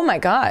white. Oh my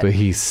God. But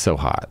he's so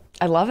hot.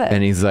 I love it.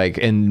 And he's like,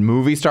 in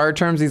movie star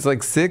terms, he's like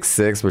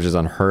 6'6", which is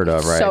unheard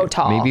of, right? So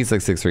tall. Maybe he's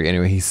like 6'3".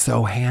 Anyway, he's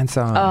so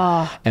handsome.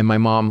 Oh. And my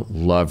mom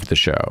loved the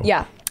show.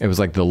 Yeah. It was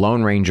like the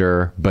Lone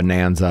Ranger,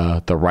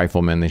 Bonanza, the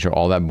Rifleman. They show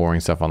all that boring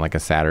stuff on like a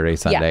Saturday,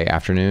 Sunday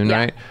afternoon,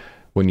 right?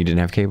 When you didn't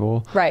have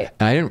cable. Right.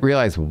 And I didn't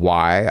realize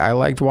why I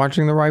liked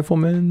watching the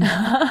Rifleman,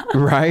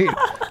 right?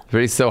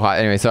 But he's so hot.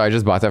 Anyway, so I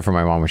just bought that for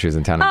my mom when she was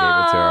in town and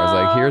gave it to her. I was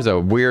like, here's a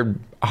weird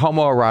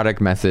homoerotic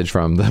message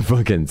from the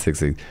fucking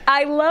 60s.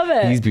 I love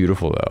it. He's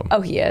beautiful though.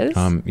 Oh, he is?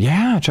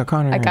 Yeah, Chuck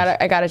Connors.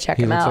 I gotta check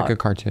him out. He looks like a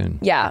cartoon.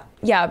 Yeah.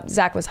 Yeah.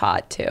 Zach was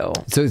hot too.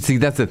 So see,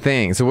 that's the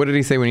thing. So what did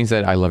he say when he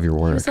said, I love your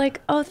work? He was like,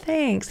 oh,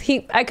 thanks.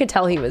 I could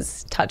tell he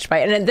was touched by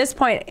it. And at this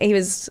point, he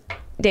was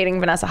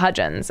dating Vanessa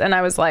Hudgens, and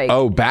I was like,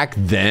 oh, back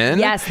then?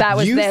 Yes, that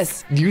was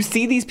this. You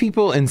see these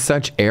people in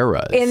such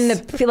eras. In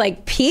the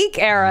like peak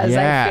eras,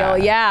 I feel.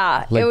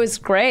 Yeah. Like, it was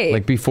great.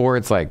 Like before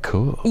it's like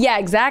cool. Yeah,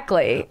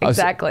 exactly.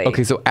 Exactly.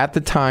 Okay, so at the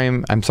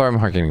time, I'm sorry I'm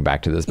harkening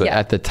back to this, but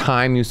at the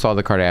time you saw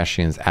the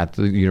Kardashians at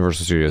the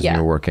Universal Studios and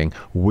you were working,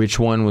 which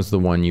one was the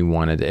one you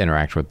wanted to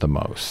interact with the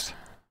most?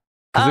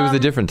 Because it was a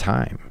different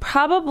time.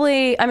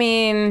 Probably, I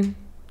mean,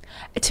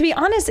 to be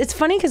honest, it's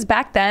funny because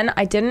back then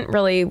I didn't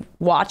really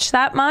watch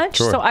that much.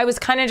 Sure. So I was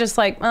kind of just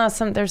like,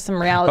 there's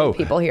some reality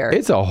people here.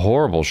 It's a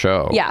horrible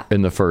show. Yeah.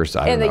 In the first,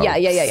 I don't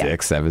know,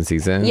 6, 7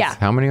 seasons. Yeah.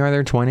 How many are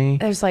there? 20?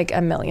 There's like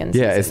a million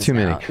seasons. Yeah, it's too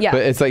many. Yeah.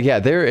 But it's like,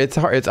 it's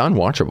hard. It's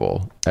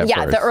unwatchable at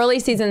first. The early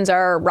seasons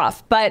are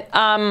rough. But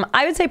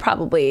I would say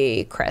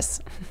probably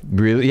Chris.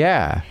 Really?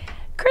 Yeah.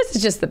 Chris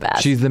is just the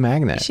best. She's the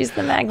magnet. She's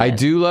the magnet. I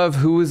do love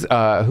who's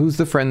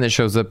the friend that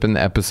shows up in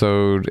the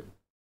episode.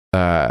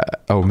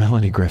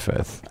 Melanie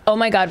Griffith. Oh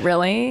my God,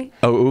 really?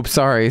 Oh, oops,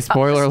 sorry.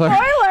 Spoiler alert.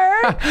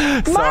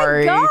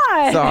 Sorry. My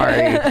God.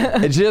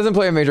 Sorry. She doesn't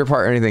play a major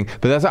part or anything,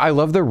 but I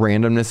love the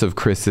randomness of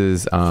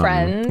Chris's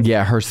friends.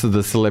 Yeah,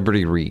 the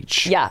celebrity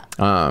reach. Yeah.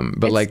 But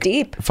it's like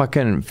deep. Faye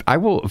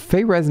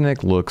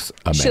Resnick looks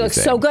amazing. She looks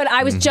so good.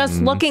 I was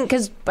just looking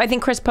because I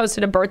think Chris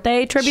posted a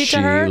birthday tribute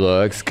to her. She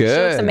looks good.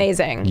 She looks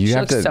amazing. She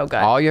looks so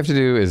good. All you have to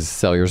do is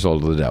sell your soul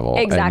to the devil.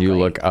 Exactly. And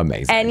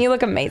you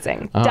look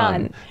amazing.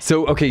 Done.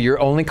 So, okay, you're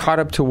only caught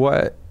up to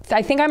what?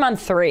 I think I'm on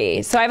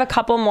 3, so I have a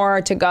couple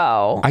more to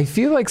go. I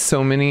feel like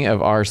so many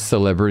of our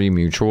celebrity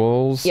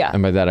mutuals,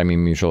 and by that I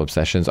mean mutual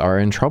obsessions, are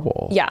in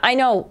trouble. Yeah, I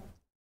know.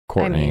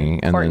 Courtney,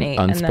 and then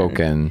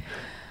Unspoken.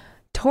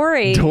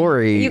 Tori.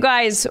 You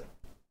guys,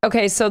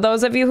 okay, so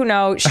those of you who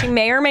know, she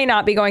may or may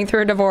not be going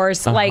through a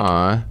divorce.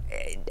 Like,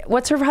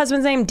 what's her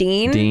husband's name?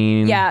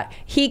 Dean? Yeah.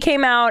 He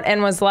came out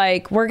and was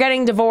like, we're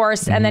getting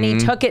divorced. And then he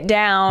took it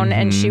down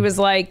and she was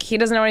like, he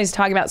doesn't know what he's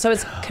talking about. So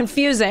it's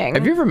confusing.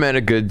 Have you ever met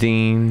a good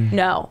Dean?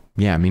 No.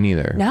 Yeah, me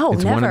neither. No,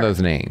 it's never. One of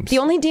those names. The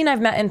only Dean I've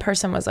met in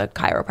person was a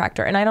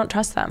chiropractor, and I don't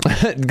trust them.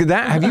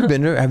 Have you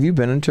been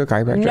into a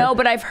chiropractor? No,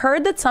 but I've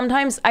heard that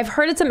sometimes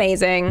it's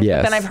amazing. Yes.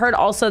 But then I've heard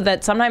also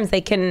that sometimes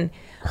they can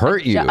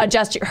hurt you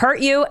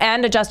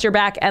and adjust your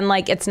back, and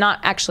like it's not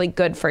actually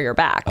good for your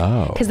back.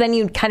 Oh. Because then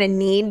you kind of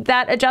need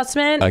that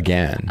adjustment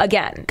again.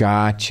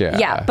 Gotcha.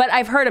 Yeah, but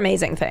I've heard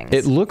amazing things.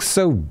 It looks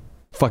so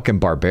fucking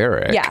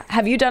barbaric. Yeah.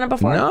 Have you done it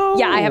before? No.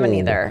 Yeah, I haven't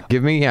either.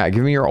 Give me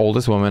your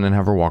oldest woman and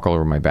have her walk all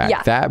over my back.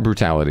 Yeah. That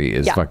brutality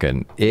is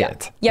fucking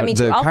it. Yeah, me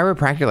too. The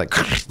chiropractor like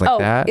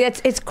that.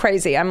 It's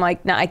crazy. I'm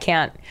like, no, I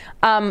can't.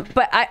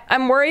 But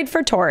I'm worried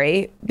for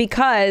Tori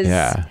because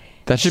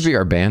that should be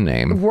our band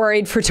name.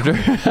 Worried for Tori.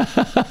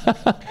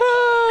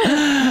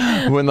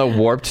 When the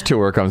Warped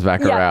tour comes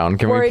back around,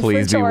 can we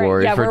please be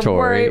worried for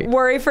Tori?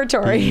 Worry for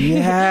Tori.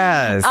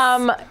 Yes.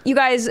 You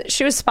guys,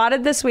 she was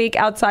spotted this week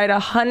outside a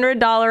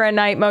 $100 a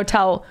night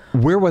motel.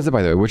 Where was it,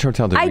 by the way? Which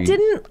hotel did I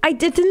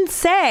didn't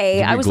say.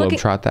 Did I was looking.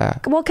 Globetrot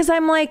that? Well, because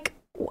I'm like,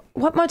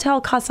 what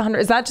motel costs 100?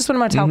 Is that just what a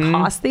motel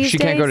costs these days? She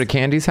can't go to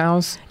Candy's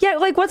house? Yeah,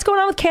 like what's going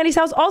on with Candy's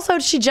house? Also,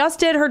 she just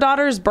did her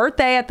daughter's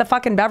birthday at the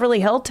fucking Beverly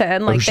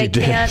Hilton. Like they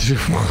can't.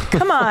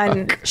 Come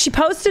on. She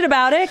posted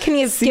about it. Can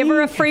you give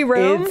her a free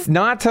room? It's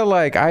not to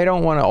like, I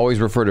don't want to always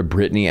refer to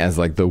Britney as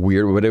like the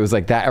weird, but it was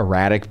like that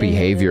erratic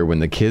behavior when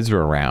the kids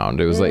were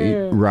around. It was like,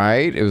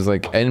 right? It was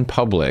like in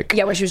public.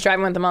 Yeah, when she was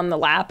driving with them on the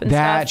lap and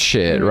that stuff.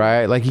 Shit,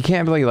 right? Like you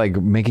can't be like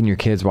making your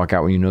kids walk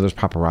out when you know there's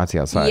paparazzi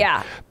outside.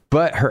 Yeah.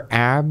 But her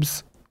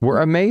abs were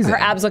amazing. Her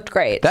abs looked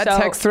great. That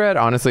text thread,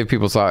 honestly,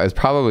 people saw is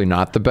probably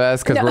not the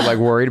best because we're like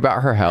worried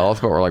about her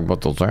health, but we're like,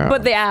 what the abs?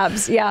 But the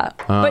abs, yeah.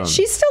 But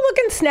she's still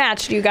looking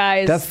snatched, you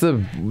guys. That's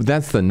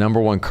the number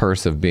one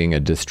curse of being a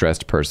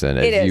distressed person.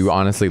 Is you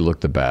honestly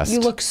look the best. You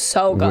look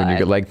so good. When you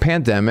get like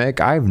pandemic,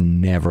 I've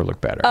never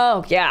looked better.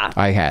 Oh yeah.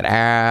 I had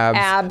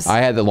abs. I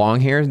had the long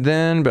hair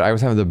then, but I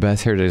was having the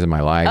best hair days of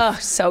my life. Oh,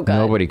 so good.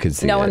 Nobody could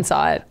see it. No one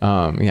saw it.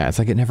 Yeah, it's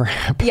like it never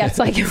happened. Yeah, it's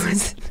like it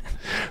was.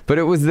 But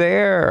it was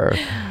there.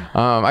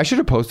 I should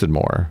have posted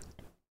more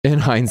in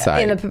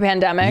hindsight. In the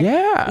pandemic?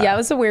 Yeah. Yeah, it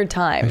was a weird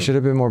time. I should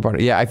have been more about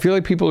it. Yeah, I feel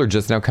like people are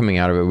just now coming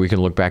out of it. We can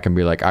look back and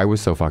be like, I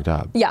was so fucked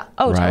up. Yeah.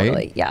 Oh, right?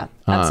 totally. Yeah,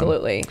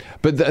 absolutely.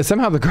 But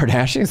somehow the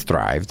Kardashians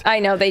thrived. I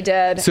know they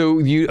did.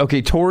 So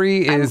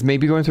Tori is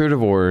maybe going through a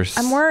divorce.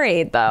 I'm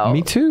worried though.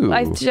 Me too.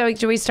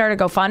 Do we start a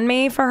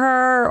GoFundMe for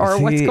her or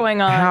what's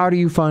going on? How do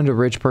you fund a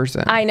rich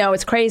person? I know,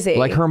 it's crazy.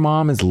 Like her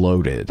mom is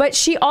loaded. But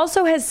she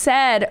also has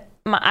said,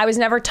 I was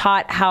never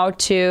taught how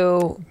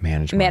to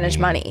manage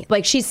money.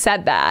 Like she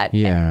said that.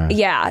 Yeah.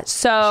 Yeah.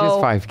 So she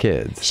has 5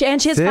 kids. She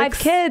has 5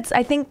 kids.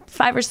 I think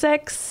 5 or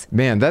 6.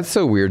 Man, that's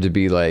so weird to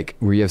be like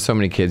where you have so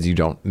many kids you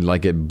don't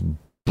like it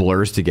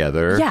blurs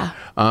together. Yeah.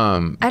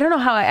 I don't know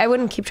how I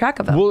wouldn't keep track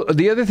of them. Well,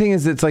 the other thing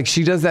is it's like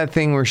she does that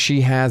thing where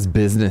she has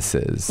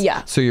businesses.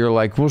 Yeah. So you're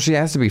like, well, she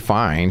has to be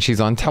fine. She's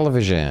on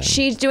television.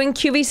 She's doing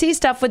QVC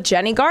stuff with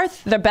Jenny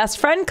Garth, the Best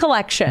Friend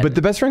collection. But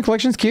the Best Friend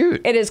collection's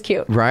cute. It is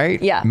cute.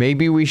 Right? Yeah.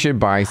 Maybe we should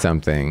buy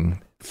something.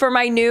 For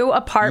my new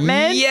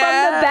apartment from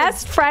the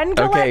Best Friend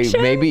collection.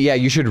 Okay, maybe,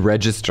 you should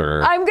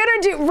register. I'm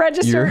going to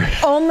register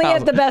only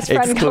at the Best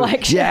Friend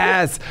collection.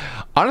 Yes.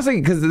 Honestly,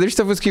 because their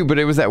stuff was cute, but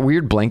it was that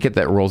weird blanket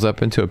that rolls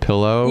up into a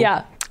pillow.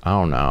 Yeah. I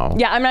don't know.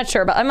 Yeah, I'm not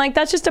sure, but I'm like,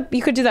 that's just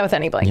you could do that with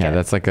any blanket. Yeah,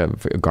 that's like a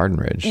garden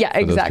ridge. Yeah, for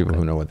exactly. those people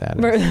who know what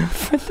that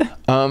is.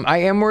 I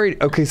am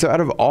worried. Okay, so out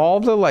of all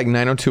the like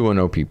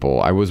 90210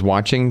 people, I was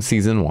watching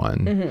season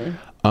 1.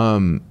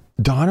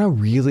 Donna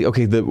really,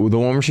 the one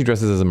where she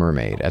dresses as a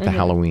mermaid at the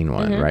Halloween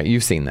one, right?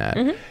 You've seen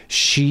that.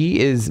 She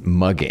is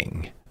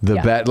mugging.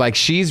 Like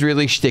she's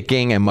really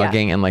shticking and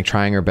mugging and like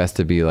trying her best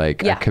to be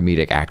like a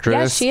comedic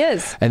actress. Yeah, she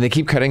is. And they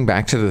keep cutting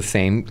back to the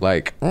same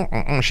like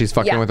she's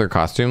fucking with her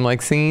costume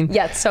like scene.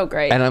 Yeah, it's so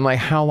great. And I'm like,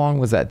 how long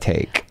was that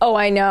take? Oh,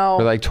 I know.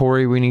 They're like,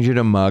 Tori, we need you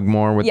to mug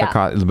more with the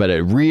costume, but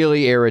it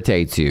really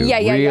irritates you. Yeah,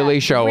 really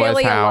show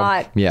really us how. A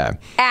lot. Yeah.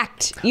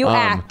 Act. You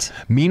act.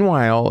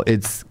 Meanwhile,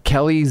 it's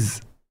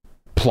Kelly's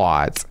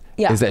plot.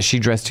 Yeah. Is that she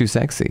dressed too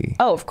sexy.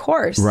 Oh, of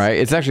course. Right?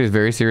 It's actually a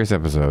very serious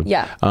episode.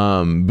 Yeah.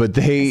 But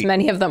as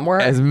many of them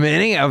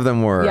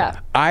were. Yeah.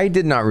 I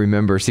did not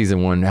remember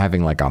season 1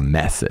 having like a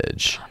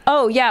message.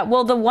 Oh, yeah.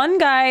 Well, the one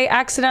guy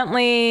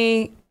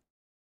accidentally...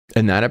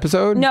 In that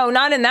episode? No,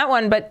 not in that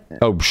one, but...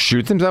 Oh,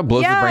 shoots himself,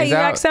 blows his brains out? Yeah,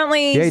 he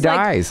accidentally... Yeah, he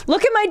dies. Like,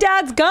 look at my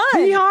dad's gun.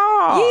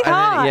 Yeehaw!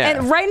 Yeehaw!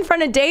 And right in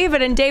front of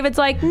David, and David's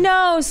like,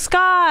 no,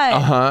 Scott.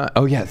 Uh-huh.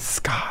 Oh, yeah,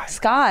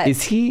 Scott.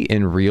 Is he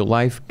in real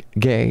life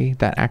gay,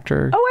 that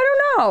actor? Oh, I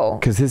don't know.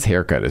 Because his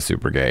haircut is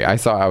super gay. I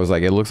was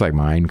like, it looks like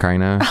mine,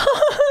 kind of.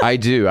 I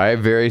do. I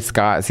have very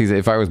Scott season.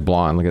 If I was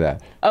blonde, look at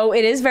that. Oh,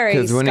 it is very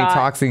Scott. Because when he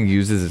talks, he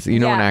uses,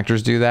 when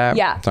actors do that?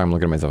 Yeah. Sorry, I'm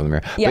looking at myself in the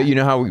mirror. Yeah. But you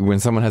know how when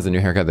someone has a new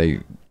haircut,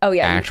 they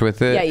act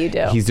with it? Yeah, you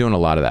do. He's doing a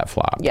lot of that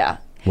flop. Yeah.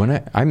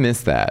 I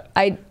miss that.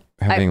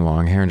 Having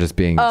long hair and just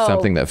being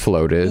something that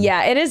floated.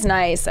 Yeah, it is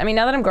nice. I mean,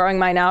 now that I'm growing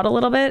mine out a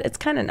little bit, it's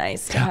kind of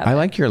nice to have I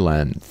like your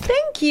length.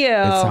 Thank you.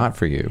 It's hot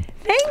for you.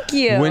 Thank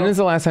you. When is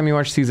the last time you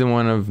watched season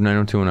 1 of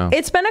 90210?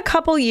 It's been a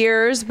couple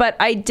years, but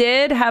I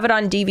did have it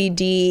on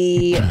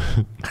DVD.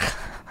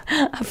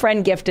 A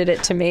friend gifted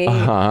it to me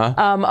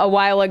a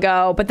while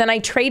ago, but then I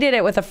traded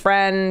it with a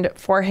friend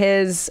for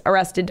his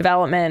Arrested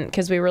Development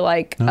because we were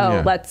like,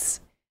 let's...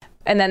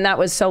 And then that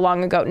was so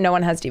long ago. No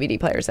one has DVD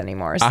players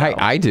anymore. So.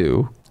 I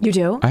do. You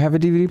do? I have a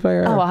DVD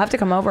player. Oh, I'll have to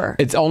come over.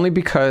 It's only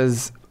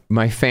because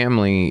my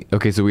family,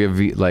 so we have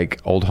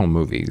like old home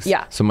movies.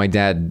 Yeah. So my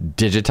dad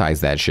digitized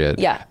that shit.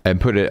 Yeah. And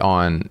put it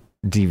on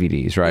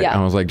DVDs, right? Yeah.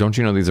 And I was like, don't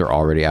you know these are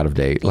already out of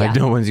date? Like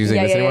no one's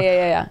using this anymore.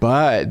 Yeah.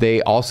 But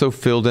they also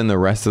filled in the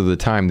rest of the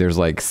time. There's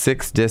like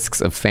 6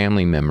 discs of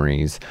Family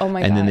Memories. Oh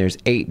my God. And then there's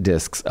 8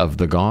 discs of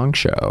The Gong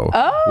Show.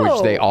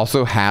 Which they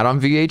also had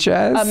on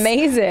VHS.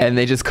 Amazing. And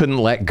they just couldn't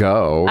let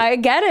go. I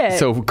get it.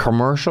 So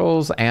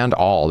commercials and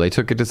all. They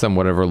took it to some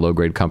whatever low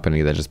grade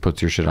company that just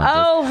puts your shit on disc.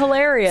 Oh,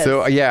 hilarious.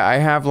 So yeah, I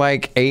have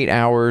like 8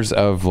 hours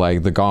of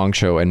like The Gong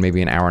Show and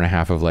maybe an hour and a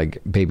half of like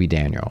Baby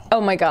Daniel.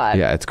 Oh my God.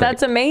 Yeah, it's great.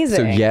 That's amazing.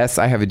 So yes,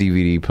 I have a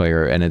DVD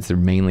player and it's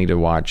mainly to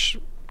watch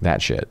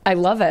that shit. I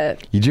love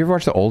it. Did you ever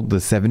watch the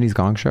 70s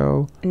Gong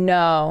Show?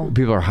 No.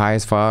 People are high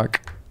as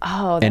fuck.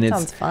 Oh, that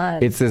sounds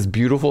fun. It's this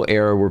beautiful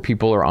era where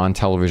people are on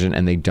television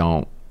and they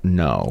don't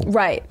know.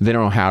 Right. They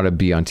don't know how to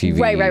be on TV.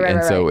 Right.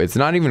 And so it's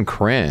not even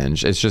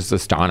cringe. It's just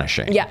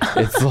astonishing. Yeah.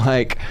 It's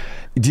like,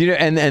 do you know,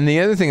 and the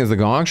other thing is the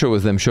Gong Show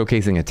was them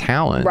showcasing a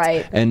talent.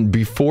 Right. And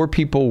before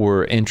people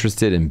were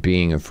interested in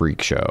being a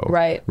freak show.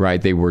 Right.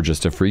 They were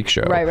just a freak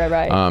show.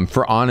 Right.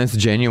 For honest,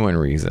 genuine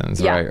reasons.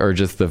 Yeah. Right. Or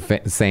just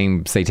the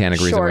same satanic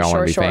reason we all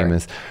want to be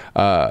famous.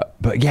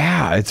 But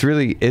yeah, it's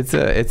really, it's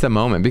a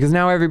moment because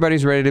now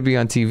everybody's ready to be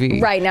on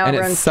TV. Right. Now and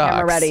everyone's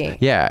camera ready.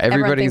 Yeah.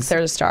 Everyone thinks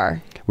they're a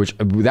star. Which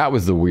that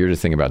was the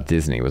weirdest thing about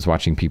Disney was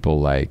watching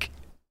people like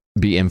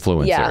be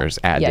influencers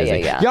at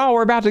Disney. Y'all,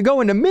 we're about to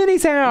go into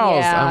Minnie's house.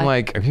 Yeah. I'm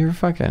like, you're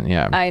fucking,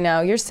 yeah. I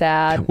know, you're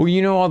sad. Well,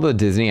 you know all the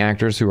Disney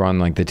actors who are on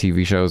like the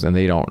TV shows and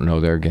they don't know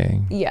they're gay?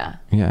 Yeah.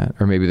 Yeah.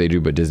 Or maybe they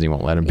do, but Disney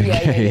won't let them be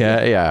gay.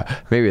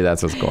 Yeah. Maybe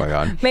that's what's going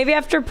on. Maybe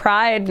after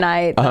Pride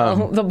Night,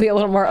 they'll be a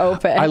little more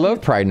open. I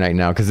love Pride Night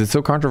now because it's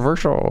so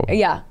controversial.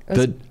 Yeah.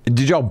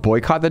 Did y'all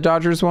boycott the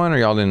Dodgers one or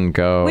y'all didn't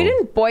go? We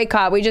didn't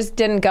boycott. We just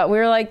didn't go. We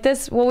were like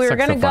we were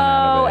going to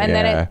go. And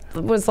then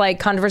it was like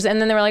controversy. And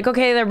then they were like,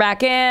 okay, they're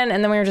back in.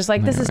 And then we were just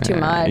like, this is too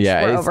much.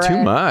 Yeah, it's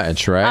too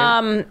much,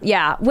 right?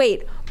 Yeah.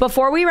 Wait,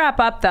 before we wrap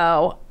up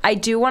though, I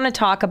do want to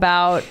talk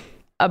about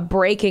a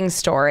breaking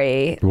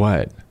story.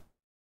 What?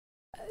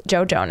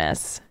 Joe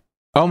Jonas.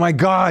 Oh my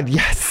God,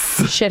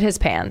 yes. Shit his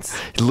pants.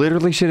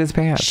 Literally shit his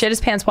pants. Shit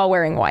his pants while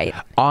wearing white.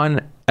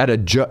 At a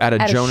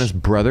Jonas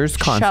Brothers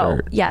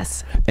concert. Show.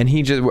 Yes. And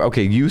he just,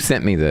 okay, you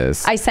sent me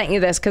this. I sent you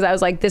this because I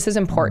was like, this is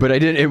important. But I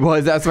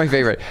didn't, that's my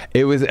favorite.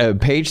 It was a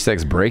Page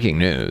Six breaking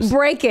news.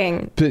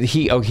 Breaking. But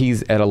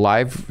he's at a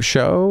live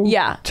show?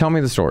 Yeah. Tell me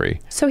the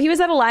story. So he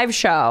was at a live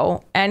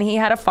show and he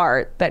had a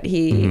fart that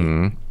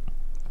he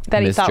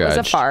thought was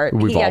a fart.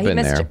 We've all been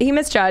there. He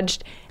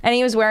misjudged and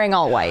he was wearing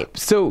all white.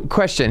 So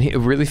question,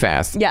 really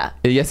fast. Yeah.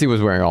 Yes, he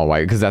was wearing all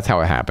white because that's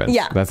how it happens.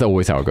 Yeah. That's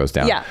always how it goes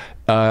down.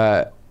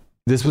 Yeah.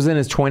 This was in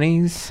his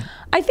 20s?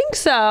 I think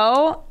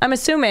so. I'm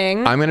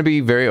assuming. I'm going to be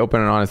very open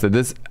and honest that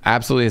this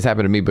absolutely has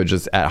happened to me, but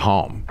just at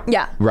home.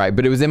 Yeah. Right.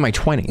 But it was in my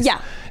 20s. Yeah.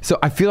 So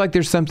I feel like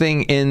there's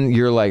something in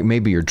you're like,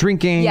 maybe you're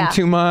drinking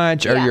too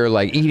much or you're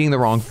like eating the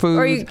wrong food.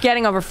 Or you're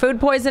getting over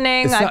food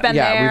poisoning. I've been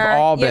there. Yeah, we've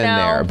all been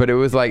there. But it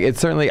was like, it's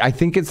certainly, I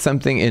think it's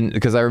something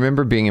because I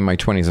remember being in my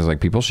 20s, I was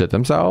like, people shit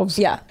themselves.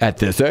 Yeah. At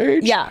this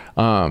age. Yeah.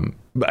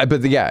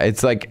 But yeah,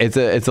 it's like,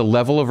 it's a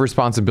level of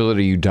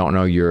responsibility you don't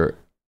know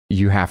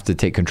you have to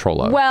take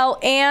control of. Well,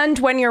 and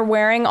when you're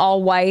wearing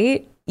all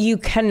white, you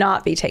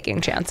cannot be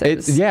taking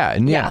chances.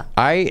 Yeah.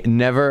 I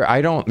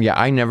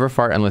never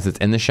fart unless it's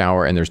in the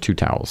shower and there's 2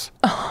 towels.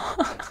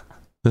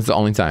 That's the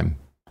only time.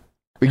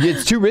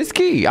 It's too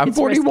risky. I'm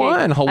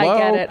 41. Risky.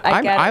 Hello.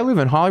 I get it. I live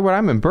in Hollywood.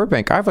 I'm in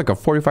Burbank. I have like a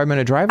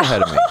 45-minute drive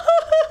ahead of me.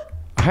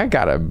 I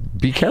gotta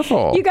be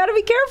careful. You gotta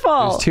be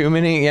careful. There's too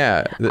many.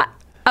 Yeah.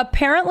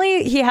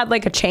 Apparently he had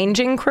like a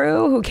changing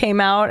crew who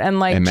came out and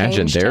like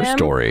imagine changed their him.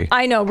 story.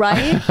 I know,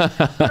 right?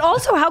 But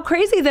also how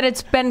crazy that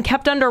it's been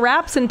kept under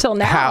wraps until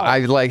now.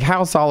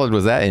 How solid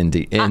was that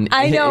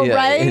I know,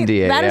 right?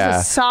 NDA, that is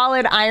a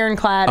solid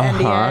ironclad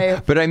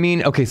NDA. But I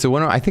mean, okay, so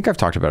I think I've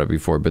talked about it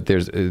before, but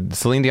there's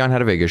Celine Dion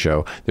had a Vegas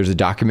show. There's a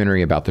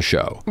documentary about the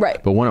show.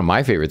 Right. But one of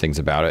my favorite things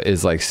about it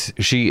is like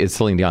she is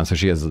Celine Dion, so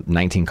she has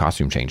 19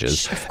 costume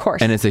changes. Of course.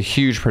 And it's a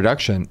huge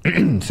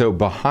production. So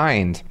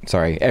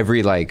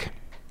every like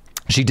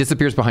she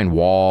disappears behind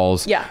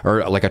walls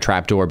or like a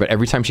trap door, but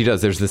every time she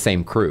does, there's the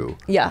same crew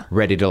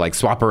ready to like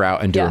swap her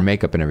out and do her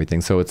makeup and everything.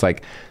 So it's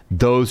like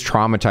those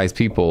traumatized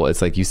people,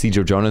 it's like you see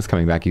Joe Jonas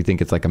coming back, you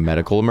think it's like a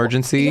medical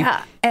emergency.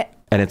 Yeah.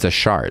 And it's a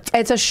shart.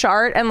 It's a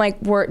shart and like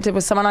there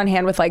was someone on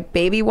hand with like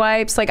baby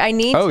wipes. Like I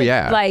need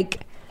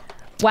like,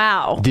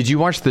 wow. Did you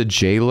watch the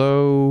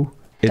J-Lo?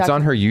 It's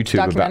on her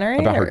YouTube about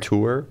her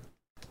tour.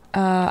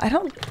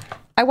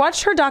 I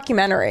watched her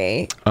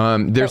documentary.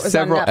 There's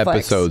several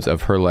episodes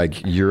of her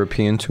like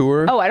European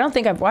tour. Oh, I don't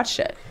think I've watched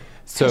it.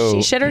 So does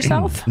she shit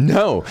herself?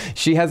 No,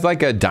 she has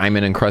like a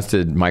diamond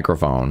encrusted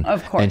microphone.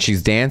 Of course. And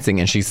she's dancing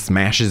and she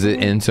smashes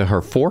it into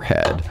her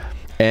forehead.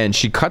 And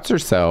she cuts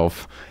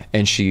herself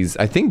and she's,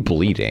 I think,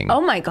 bleeding.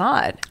 Oh my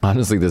God.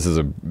 Honestly, this is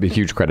a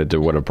huge credit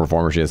to what a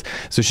performer she is.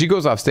 So she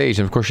goes off stage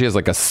and of course she has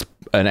like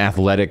an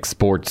athletic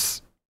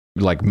sports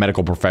like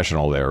medical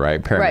professional there,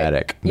 right?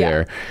 Paramedic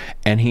there.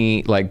 And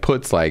he like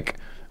puts like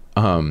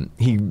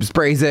he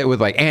sprays it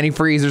with like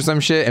antifreeze or some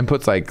shit and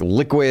puts like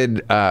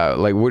liquid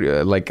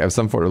like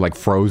some sort of like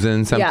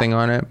frozen something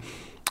on it,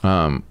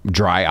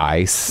 dry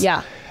ice.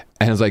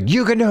 And it's like,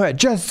 you can do it,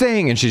 just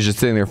sing. And she's just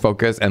sitting there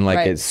focused and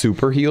like it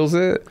super heals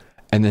it.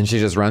 And then she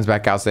just runs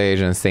back out stage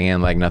and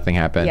singing like nothing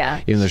happened.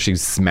 Even though she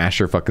smashed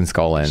her fucking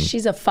skull in.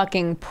 She's a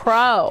fucking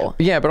pro.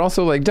 Yeah, but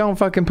also like don't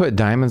fucking put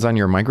diamonds on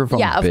your microphone,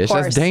 bitch.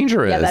 That's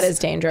dangerous. Yeah, that is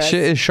dangerous.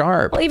 Shit is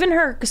sharp. Well, even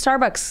her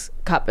Starbucks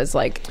cup is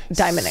like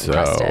diamond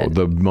encrusted.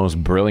 So the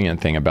most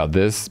brilliant thing about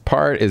this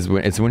part is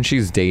when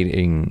she's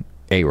dating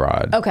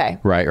A-Rod. Okay.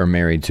 Right? Or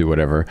married to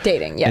whatever.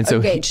 Dating, yeah. And so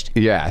engaged.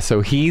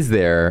 So he's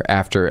there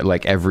after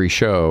like every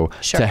show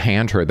to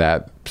hand her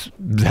that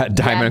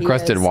diamond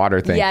encrusted water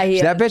thing.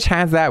 Yeah, that bitch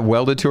has that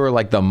welded to her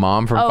like the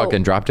mom from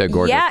fucking Drop Dead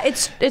Gorgeous.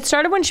 Yeah, it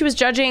started when she was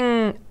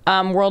judging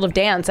World of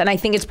Dance, and I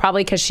think it's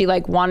probably because she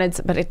like wanted,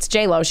 but it's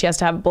J-Lo. She has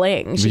to have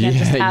bling. She can't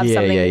just have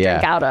something to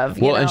drink out of.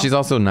 You know? And she's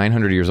also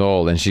 900 years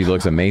old, and she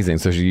looks amazing.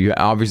 So you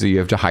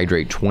have to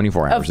hydrate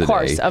 24 hours a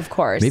day. Of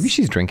course. Maybe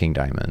she's drinking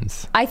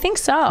diamonds. I think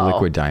so.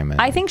 Liquid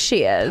diamond. I think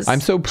she is. I'm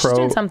so pro she's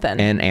doing something.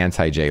 and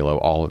anti J-Lo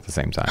all at the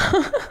same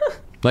time.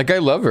 Like, I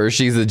love her.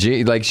 She's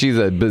she's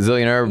a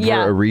bazillionaire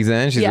for a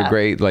reason. She's a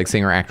great like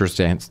singer, actress,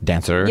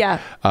 dancer. Yeah.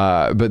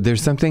 But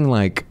there's something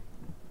like,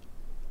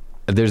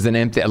 there's an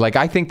empty, like,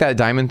 I think that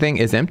diamond thing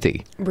is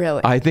empty.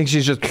 Really? I think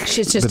she's just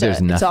but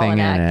there's nothing it's all an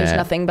act. in it. There's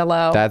nothing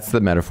below. That's the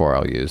metaphor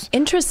I'll use.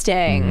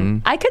 Interesting.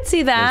 Mm-hmm. I could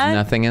see that. There's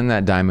nothing in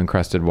that diamond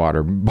crusted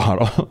water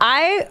bottle.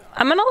 I'm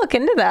gonna look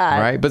into that.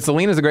 Right? But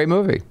Selena's a great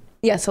movie.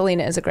 Yeah,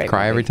 Selena is a great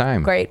Cry movie. every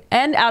time. Great.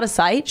 And Out of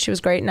Sight. She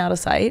was great in Out of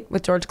Sight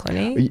with George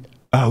Clooney.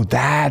 Oh,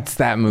 that's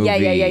that movie.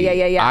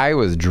 Yeah. I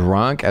was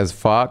drunk as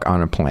fuck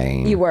on a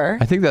plane. You were?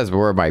 I think that's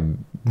where but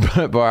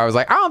I was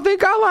like, I don't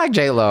think I like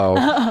J-Lo.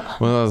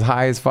 When I was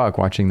high as fuck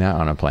watching that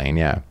on a plane.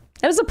 Yeah.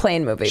 It was a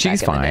plane movie.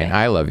 She's fine.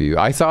 I love you.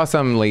 I saw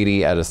some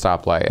lady at a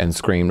stoplight and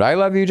screamed, I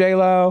love you,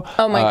 J-Lo.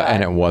 Oh my God.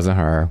 And it wasn't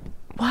her.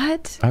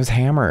 What? I was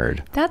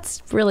hammered.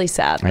 That's really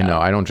sad, though. I know.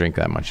 I don't drink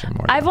that much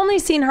anymore. I've only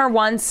seen her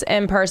once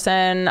in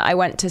person. I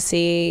went to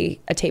see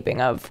a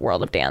taping of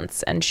World of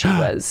Dance, and she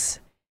was...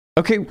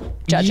 Okay,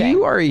 judging.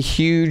 You are a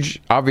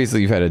huge...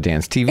 Obviously, you've had a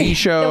dance TV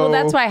show. Well,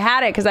 that's why I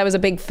had it, because I was a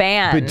big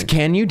fan. But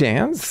can you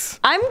dance?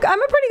 I'm a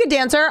pretty good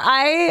dancer.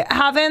 I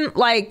haven't,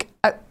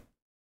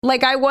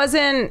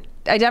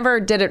 I never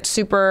did it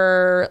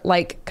super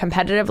like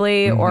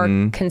competitively or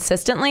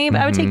consistently, but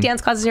I would take dance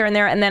classes here and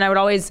there, and then I would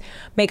always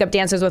make up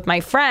dances with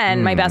my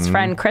friend, my best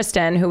friend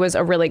Kristen, who was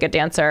a really good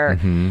dancer,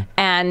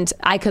 and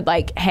I could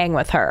like hang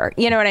with her.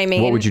 You know what I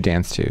mean? What would you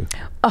dance to?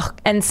 Oh,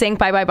 and sing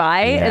Bye Bye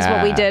Bye is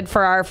what we did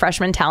for our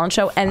freshman talent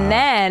show. And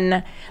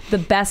then the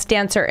best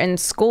dancer in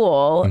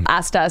school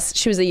asked us,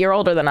 she was a year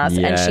older than us,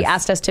 and she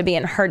asked us to be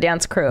in her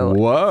dance crew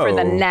for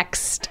the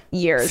next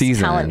year's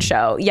talent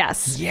show.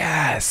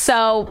 Yes.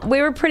 So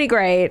we were pretty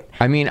great.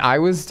 I mean, I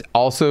was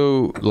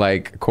also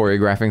like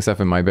choreographing stuff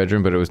in my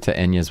bedroom, but it was to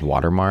Enya's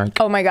Watermark.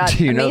 Oh my God.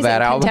 Do you know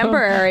that album?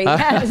 Contemporary,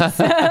 yes.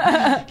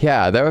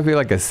 Yeah, that would be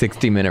like a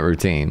 60-minute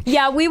routine.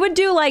 Yeah, we would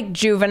do like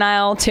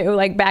Juvenile too,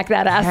 like back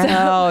that ass up.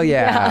 Hell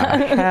yeah.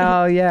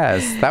 Hell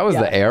yes. That was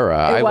the era.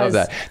 I love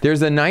that.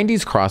 There's a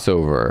 90s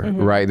crossover,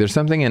 right? There's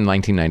something in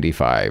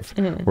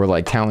 1995 where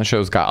like talent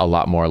shows got a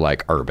lot more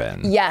like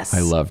urban. Yes.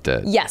 I loved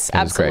it. Yes,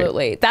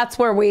 absolutely. That's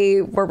where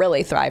we were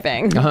really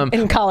thriving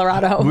in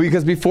Colorado.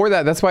 Because before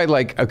that, that's why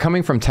like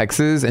coming from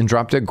Texas and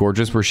Drop Dead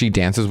Gorgeous where she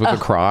dances with the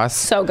cross.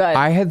 So good.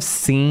 I have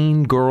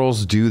seen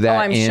girls do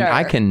that sure.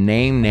 I can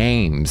name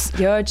names.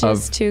 You're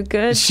just too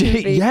good to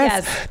be.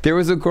 Yes. There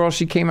was a girl,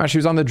 she came out, she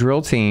was on the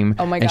drill team.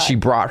 Oh my God. And she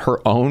brought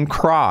her own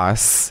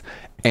cross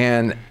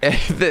and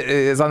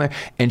it's on there.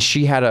 And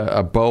she had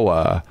a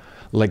boa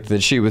like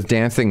that she was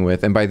dancing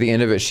with, and by the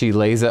end of it she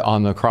lays it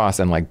on the cross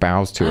and like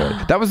bows to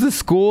it. That was the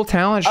school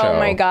talent show. Oh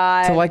my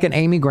God. So like an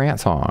Amy Grant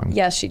song.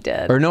 Yes, she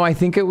did. Or no, I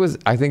think it was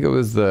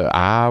the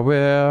I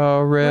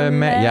will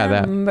remember. Yeah,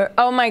 that.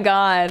 Oh my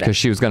God. Because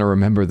she was going to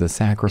remember the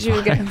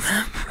sacrifice.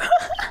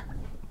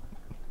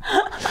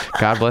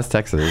 God bless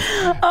Texas.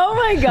 Oh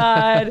my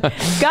God.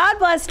 God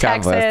bless Texas.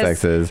 God bless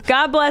Texas.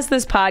 God bless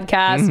this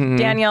podcast.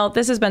 Daniel,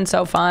 this has been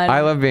so fun.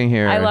 I love being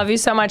here. I love you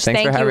so much.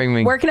 Thanks for having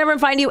me. Where can everyone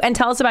find you? And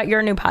tell us about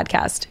your new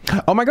podcast.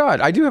 Oh my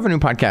God. I do have a new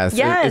podcast.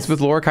 Yes. It's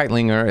with Laura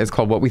Keitlinger. It's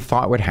called What We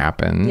Thought Would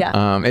Happen.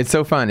 Yeah. It's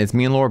so fun. It's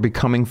me and Laura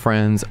becoming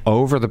friends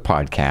over the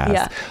podcast.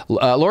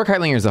 Yeah. Laura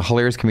Keitlinger is a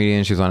hilarious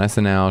comedian. She's on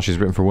SNL. She's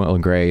written for Will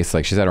and Grace.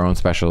 Like she's had her own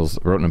specials,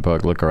 wrote in a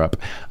book. Look her up.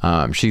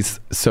 She's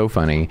so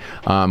funny.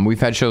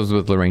 We've had shows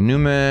with Lorraine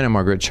Newman and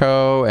Margaret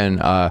Cho and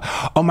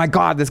oh my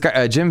God, this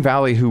guy Jim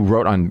Valley who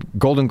wrote on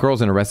Golden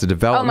Girls and Arrested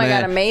Development. Oh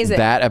my God, amazing.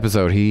 That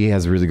episode, he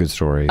has really good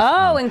stories.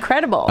 Oh,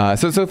 incredible.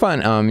 So it's so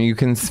fun. You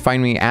can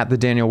find me at the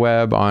Daniel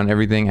Webb on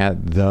everything, at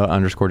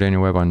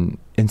 _Daniel Webb on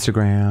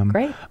Instagram.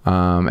 Great.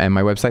 And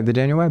my website, the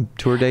Daniel Webb,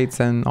 tour dates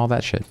and all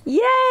that shit. Yay!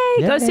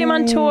 Go see him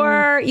on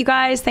tour. You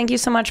guys, thank you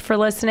so much for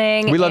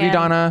listening. We love you,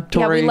 Donna.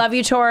 Tori. Yeah, we love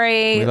you,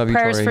 Tori. We love you,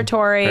 Prayers for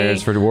Tori.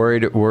 Prayers for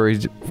worried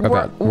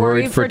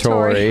for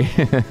Tori.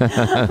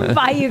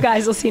 Bye, you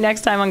guys. We'll see you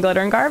next time on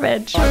Glitter and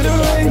Garbage. Glitter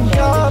and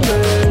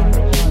garbage.